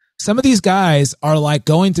 Some of these guys are like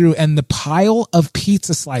going through, and the pile of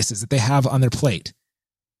pizza slices that they have on their plate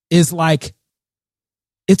is like,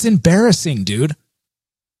 it's embarrassing, dude.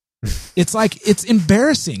 It's like, it's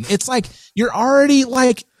embarrassing. It's like, you're already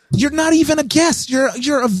like, you're not even a guest.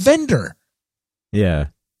 You're a vendor. Yeah.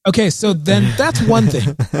 Okay. So then that's one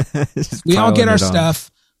thing. We all get our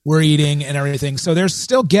stuff. We're eating and everything. So there's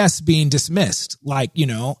still guests being dismissed, like,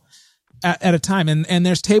 at a time. And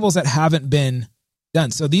there's tables that haven't been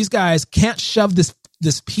done. So these guys can't shove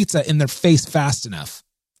this pizza in their face fast enough.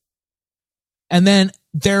 And then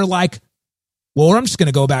they're like, well, I'm just going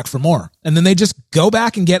to go back for more. And then they just go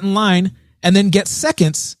back and get in line and then get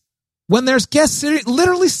seconds when there's guests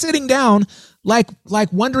literally sitting down, like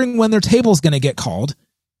wondering when their table's going to get called.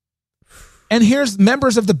 And here's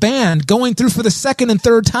members of the band going through for the second and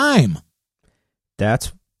third time.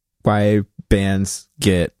 That's why bands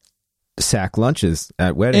get sack lunches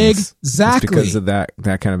at weddings. Exactly. It's because of that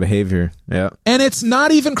kind of behavior. Yeah. And it's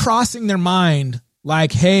not even crossing their mind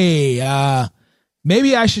like, hey,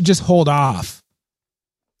 maybe I should just hold off.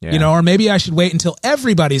 Yeah. Or maybe I should wait until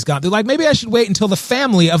everybody's gone through. Like, maybe I should wait until the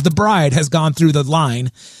family of the bride has gone through the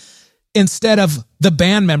line instead of the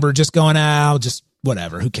band member just going, just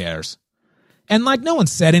whatever, who cares? And like, no one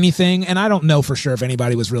said anything, and I don't know for sure if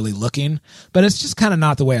anybody was really looking, but it's just kind of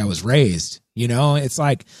not the way I was raised. It's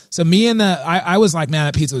like, so me and I was like, man,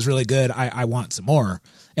 that pizza was really good. I want some more.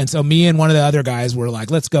 And so me and one of the other guys were like,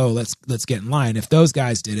 let's go, let's get in line. If those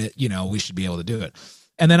guys did it, we should be able to do it.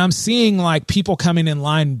 And then I'm seeing like people coming in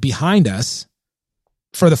line behind us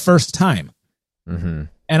for the first time. Mm-hmm.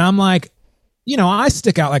 And I'm like, I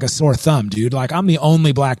stick out like a sore thumb, dude. Like, I'm the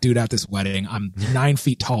only black dude at this wedding. I'm 9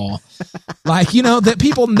 feet tall. Like, that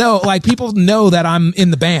people know that I'm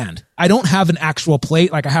in the band. I don't have an actual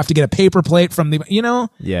plate. Like, I have to get a paper plate from the,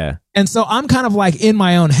 Yeah. And so I'm kind of like in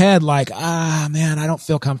my own head, like, man, I don't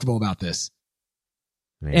feel comfortable about this.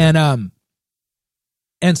 Man.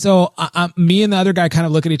 And so me and the other guy kind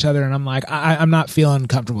of look at each other and I'm like, I'm not feeling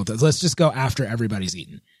comfortable with this. Let's just go after everybody's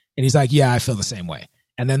eaten. And he's like, yeah, I feel the same way.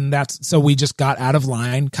 And then so we just got out of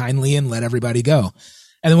line kindly and let everybody go.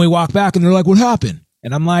 And then we walk back and they're like, what happened?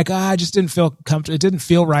 And I'm like, I just didn't feel comfortable. It didn't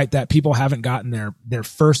feel right that people haven't gotten their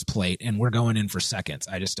first plate and we're going in for seconds.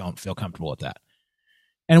 I just don't feel comfortable with that.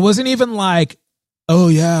 And it wasn't even like, oh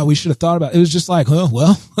yeah, we should have thought about it. It was just like, oh,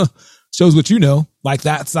 well, shows what you know. Like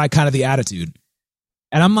that's like kind of the attitude.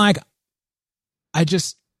 And I'm like, I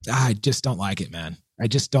just don't like it, man. I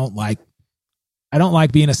don't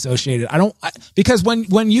like being associated. Because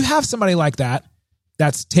when you have somebody like that,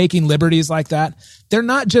 that's taking liberties like that, they're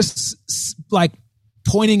not just like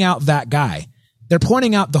pointing out that guy. They're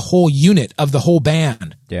pointing out the whole unit of the whole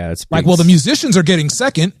band. Yeah, it's like, well, the musicians are getting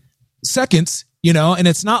seconds, you know, and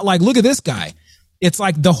it's not like, look at this guy. It's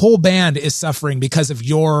like the whole band is suffering because of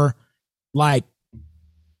your like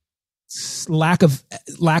lack of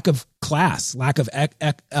class, lack of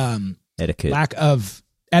etiquette, lack of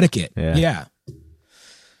etiquette. Yeah.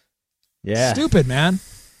 Stupid, man.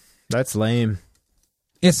 That's lame.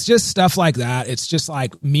 It's just stuff like that. It's just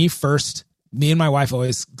like me first. Me and my wife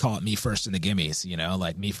always call it me first in the gimmies, you know,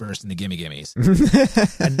 like me first in the gimmies.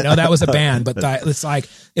 I know that was a band, but it's like,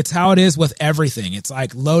 it's how it is with everything. It's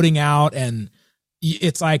like loading out, and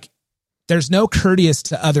it's like, there's no courteous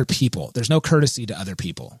to other people. There's no courtesy to other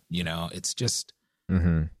people. You know, it's just,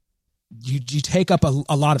 you take up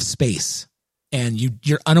a lot of space, and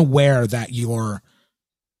you're unaware that your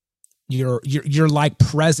like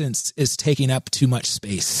presence is taking up too much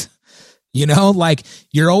space. You know, like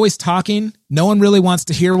you're always talking. No one really wants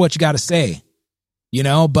to hear what you got to say, you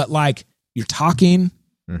know, but like you're talking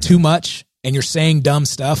too much and you're saying dumb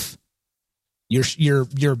stuff. You're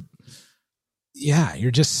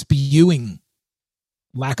just spewing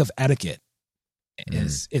lack of etiquette.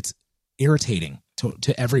 It's irritating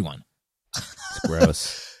to everyone. It's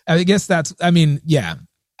gross. I guess I'm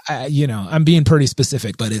being pretty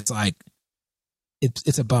specific, but it's like,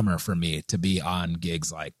 it's a bummer for me to be on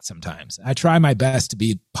gigs. Like sometimes I try my best to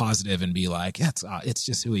be positive and be like, yeah, it's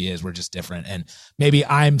just who he is. We're just different. And maybe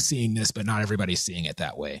I'm seeing this, but not everybody's seeing it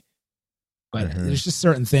that way. But there's just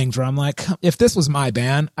certain things where I'm like, if this was my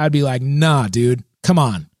band, I'd be like, nah, dude, come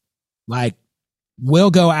on. Like,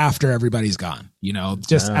 we'll go after everybody's gone, you know,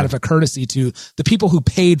 just out of a courtesy to the people who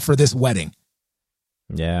paid for this wedding.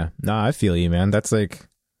 Yeah. No, I feel you, man. That's like,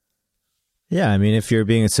 yeah, I mean, if you're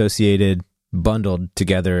being associated, bundled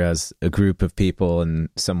together as a group of people and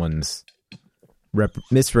someone's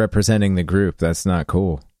misrepresenting the group, that's not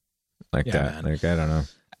cool. Like that. Man. Like, I don't know.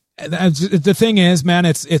 The thing is, man,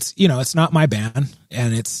 it's, you know, it's not my band,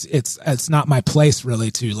 and it's not my place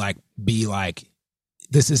really to like be like,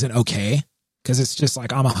 this isn't okay. Cause it's just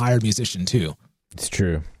like, I'm a hired musician too. It's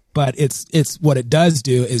true. But it's what it does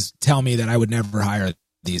do is tell me that I would never hire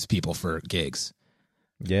these people for gigs.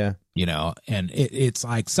 Yeah. You know, and it's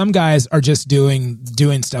like some guys are just doing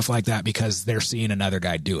stuff like that because they're seeing another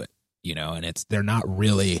guy do it, you know, and they're not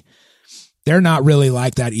really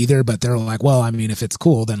like that either, but they're like, well, I mean, if it's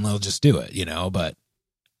cool, then they'll just do it, you know, but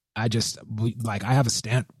I have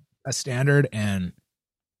a standard, and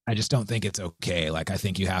I just don't think it's okay. Like, I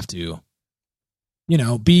think you have to, you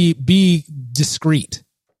know, be discreet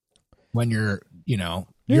when you're, you know,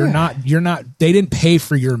 you're not, they didn't pay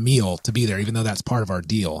for your meal to be there, even though that's part of our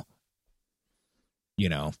deal. You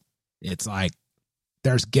know, it's like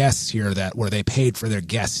there's guests here where they paid for their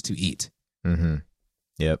guests to eat. Mm-hmm.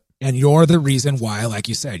 Yep. And you're the reason why, like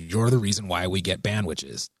you said, you're the reason why we get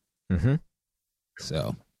bandwiches. Mm-hmm.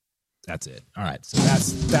 So that's it. All right. So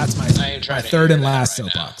that's my third and last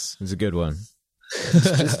soapbox. It's a good one.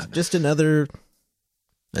 It's just another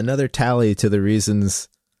tally to the reasons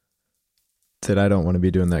that I don't want to be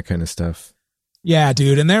doing that kind of stuff. Yeah,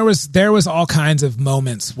 dude. And there was all kinds of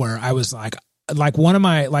moments where I was like one of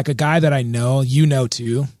my, like a guy that I know, you know,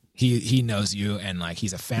 too, he knows you, and like,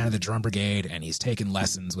 he's a fan of the Drum Brigade, and he's taken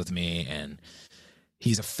lessons with me, and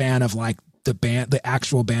he's a fan of like the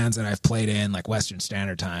actual bands that I've played in, like Western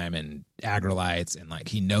Standard Time and Agrolites. And like,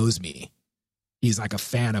 he knows me. He's like a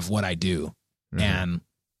fan of what I do. Mm-hmm. And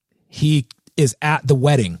he is at the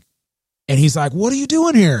wedding, and he's like, what are you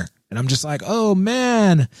doing here? And I'm just like, oh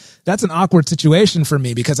man, that's an awkward situation for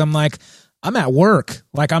me, because I'm like, I'm at work.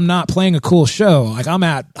 Like, I'm not playing a cool show. Like,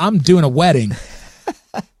 I'm doing a wedding.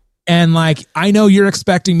 And like, I know you're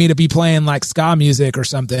expecting me to be playing like ska music or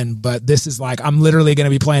something, but this is like, I'm literally going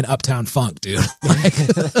to be playing Uptown Funk, dude.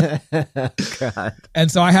 God. And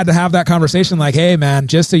so I had to have that conversation like, hey man,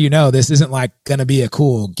 just so you know, this isn't like going to be a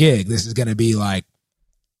cool gig. This is going to be like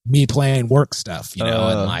me playing work stuff, you know?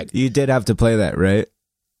 And like, you did have to play that, right?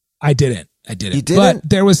 I didn't. You didn't? But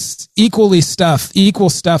there was equal stuff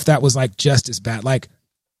that was like just as bad. Like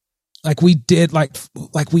we did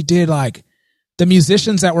the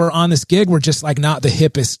musicians that were on this gig were just like not the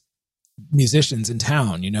hippest musicians in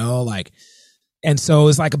town, you know, like And so it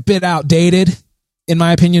was like a bit outdated, in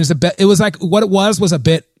my opinion. It was like, what it was a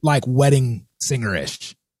bit like wedding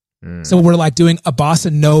singer-ish. So we're like doing a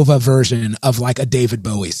bossa nova version of like a David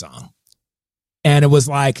Bowie song. And it was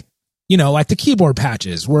like, you know, like the keyboard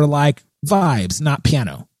patches were like vibes, not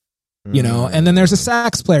piano, you know, and then there's a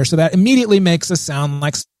sax player. So that immediately makes us sound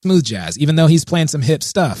like smooth jazz, even though he's playing some hip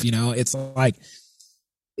stuff, you know, it's like,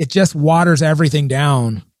 it just waters everything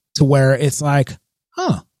down to where it's like,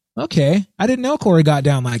 huh, okay. I didn't know Corey got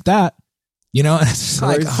down like that. You know, and it's just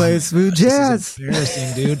like, plays smooth jazz. This is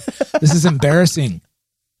embarrassing, dude. This is embarrassing.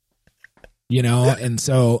 You know, and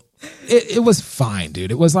so it was fine,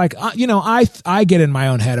 dude. It was like, you know, I get in my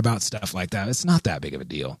own head about stuff like that. It's not that big of a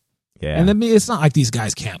deal. Yeah. And then it's not like these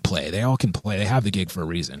guys can't play. They all can play. They have the gig for a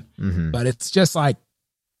reason. Mm-hmm. But it's just like,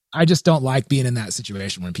 I just don't like being in that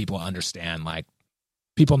situation when people understand, like,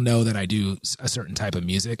 people know that I do a certain type of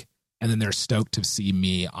music, and then they're stoked to see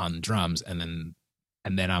me on drums. And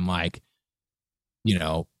then I'm like, you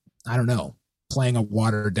know, I don't know, playing a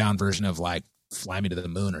watered down version of like Fly Me to the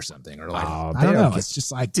Moon or something, or like, I don't know. It's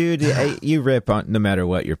just like, dude, you rip on no matter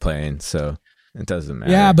what you're playing, so it doesn't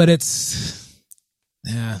matter. Yeah, but it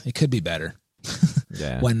could be better.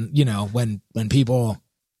 Yeah. When, you know, when people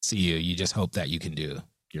see you, you just hope that you can do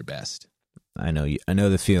your best. I know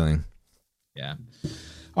the feeling. Yeah.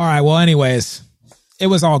 All right. Well, anyways, it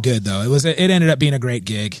was all good though. It ended up being a great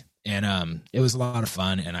gig, and it was a lot of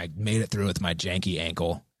fun, and I made it through with my janky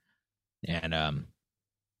ankle, and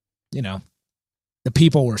you know, the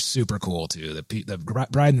people were super cool too. The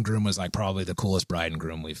bride and groom was like probably the coolest bride and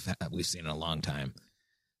groom we've seen in a long time.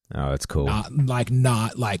 Oh, that's cool. Not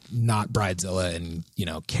Bridezilla and, you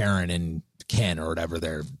know, Karen and Ken or whatever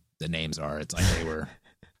the names are. It's like they were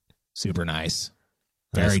super nice,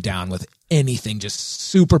 very down with anything, just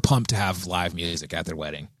super pumped to have live music at their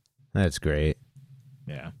wedding. That's great.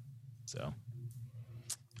 Yeah. So,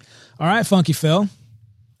 all right, Funky Phil.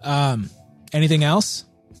 Anything else?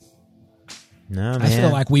 No, man. I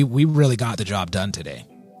feel like we really got the job done today.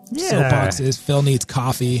 Yeah. Soapboxes. Phil needs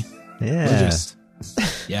coffee. Yeah.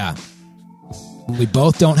 Yeah. We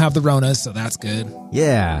both don't have the Ronas, so that's good.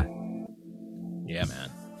 Yeah. Yeah,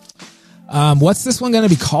 man. What's this one going to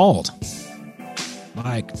be called?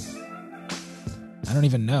 Like, I don't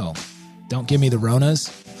even know. Don't give me the Ronas.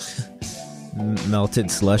 Melted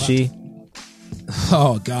slushy. What?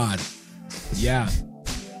 Oh, God. Yeah.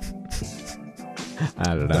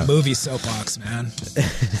 I don't know. The movie Soapbox, man.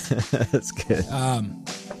 That's good.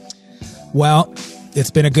 Well,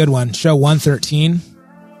 it's been a good one. Show 113.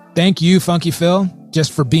 Thank you, Funky Phil,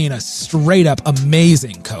 just for being a straight up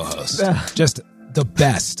amazing co-host. Just the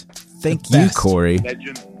best. Thank you, Corey,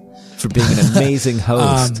 for being an amazing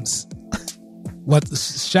host.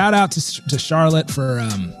 Shout out to Charlotte for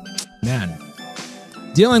man,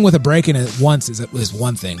 dealing with a break-in at once is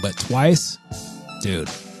one thing, but twice, dude.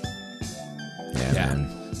 Yeah, man.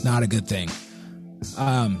 Not a good thing.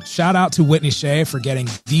 Shout out to Whitney Shea for getting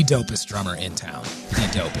the dopest drummer in town. The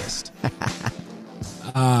dopest.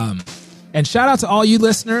 And shout out to all you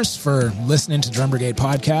listeners for listening to Drum Brigade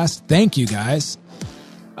Podcast. Thank you guys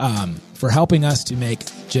for helping us to make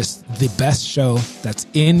just the best show that's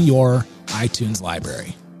in your iTunes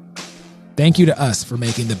library. Thank you to us for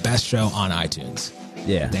making the best show on iTunes.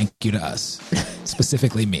 Yeah. Thank you to us.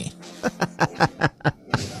 Specifically me.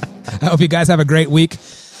 I hope you guys have a great week.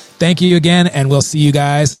 Thank you again, and we'll see you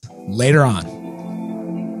guys later on.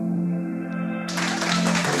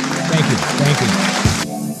 Thank you.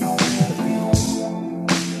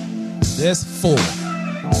 This fool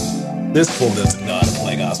doesn't know how to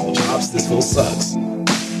play gospel chops. This fool sucks.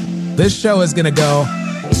 This show is going to go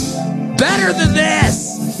better than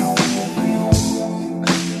this.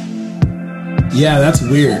 Yeah, that's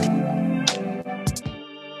weird.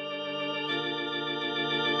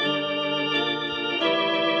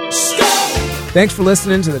 Thanks for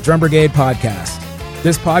listening to the Drum Brigade Podcast.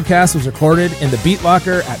 This podcast was recorded in the Beat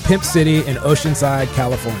Locker at Pimp City in Oceanside,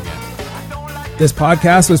 California. This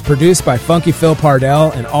podcast was produced by Funky Phil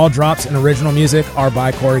Pardell, and all drops and original music are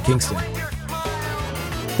by Corey Kingston.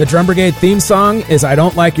 The Drum Brigade theme song is I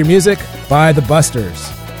Don't Like Your Music by The Busters.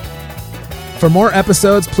 For more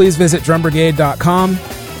episodes, please visit drumbrigade.com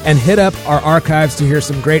and hit up our archives to hear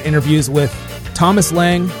some great interviews with Thomas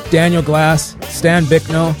Lang, Daniel Glass, Stan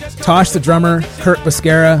Bicknell, Tosh the Drummer, Kurt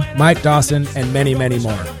Busquera, Mike Dawson, and many, many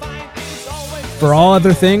more. For all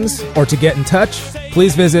other things, or to get in touch,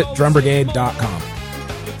 please visit drumbrigade.com.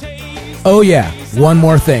 Oh yeah, one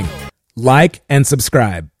more thing. Like and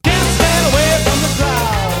subscribe.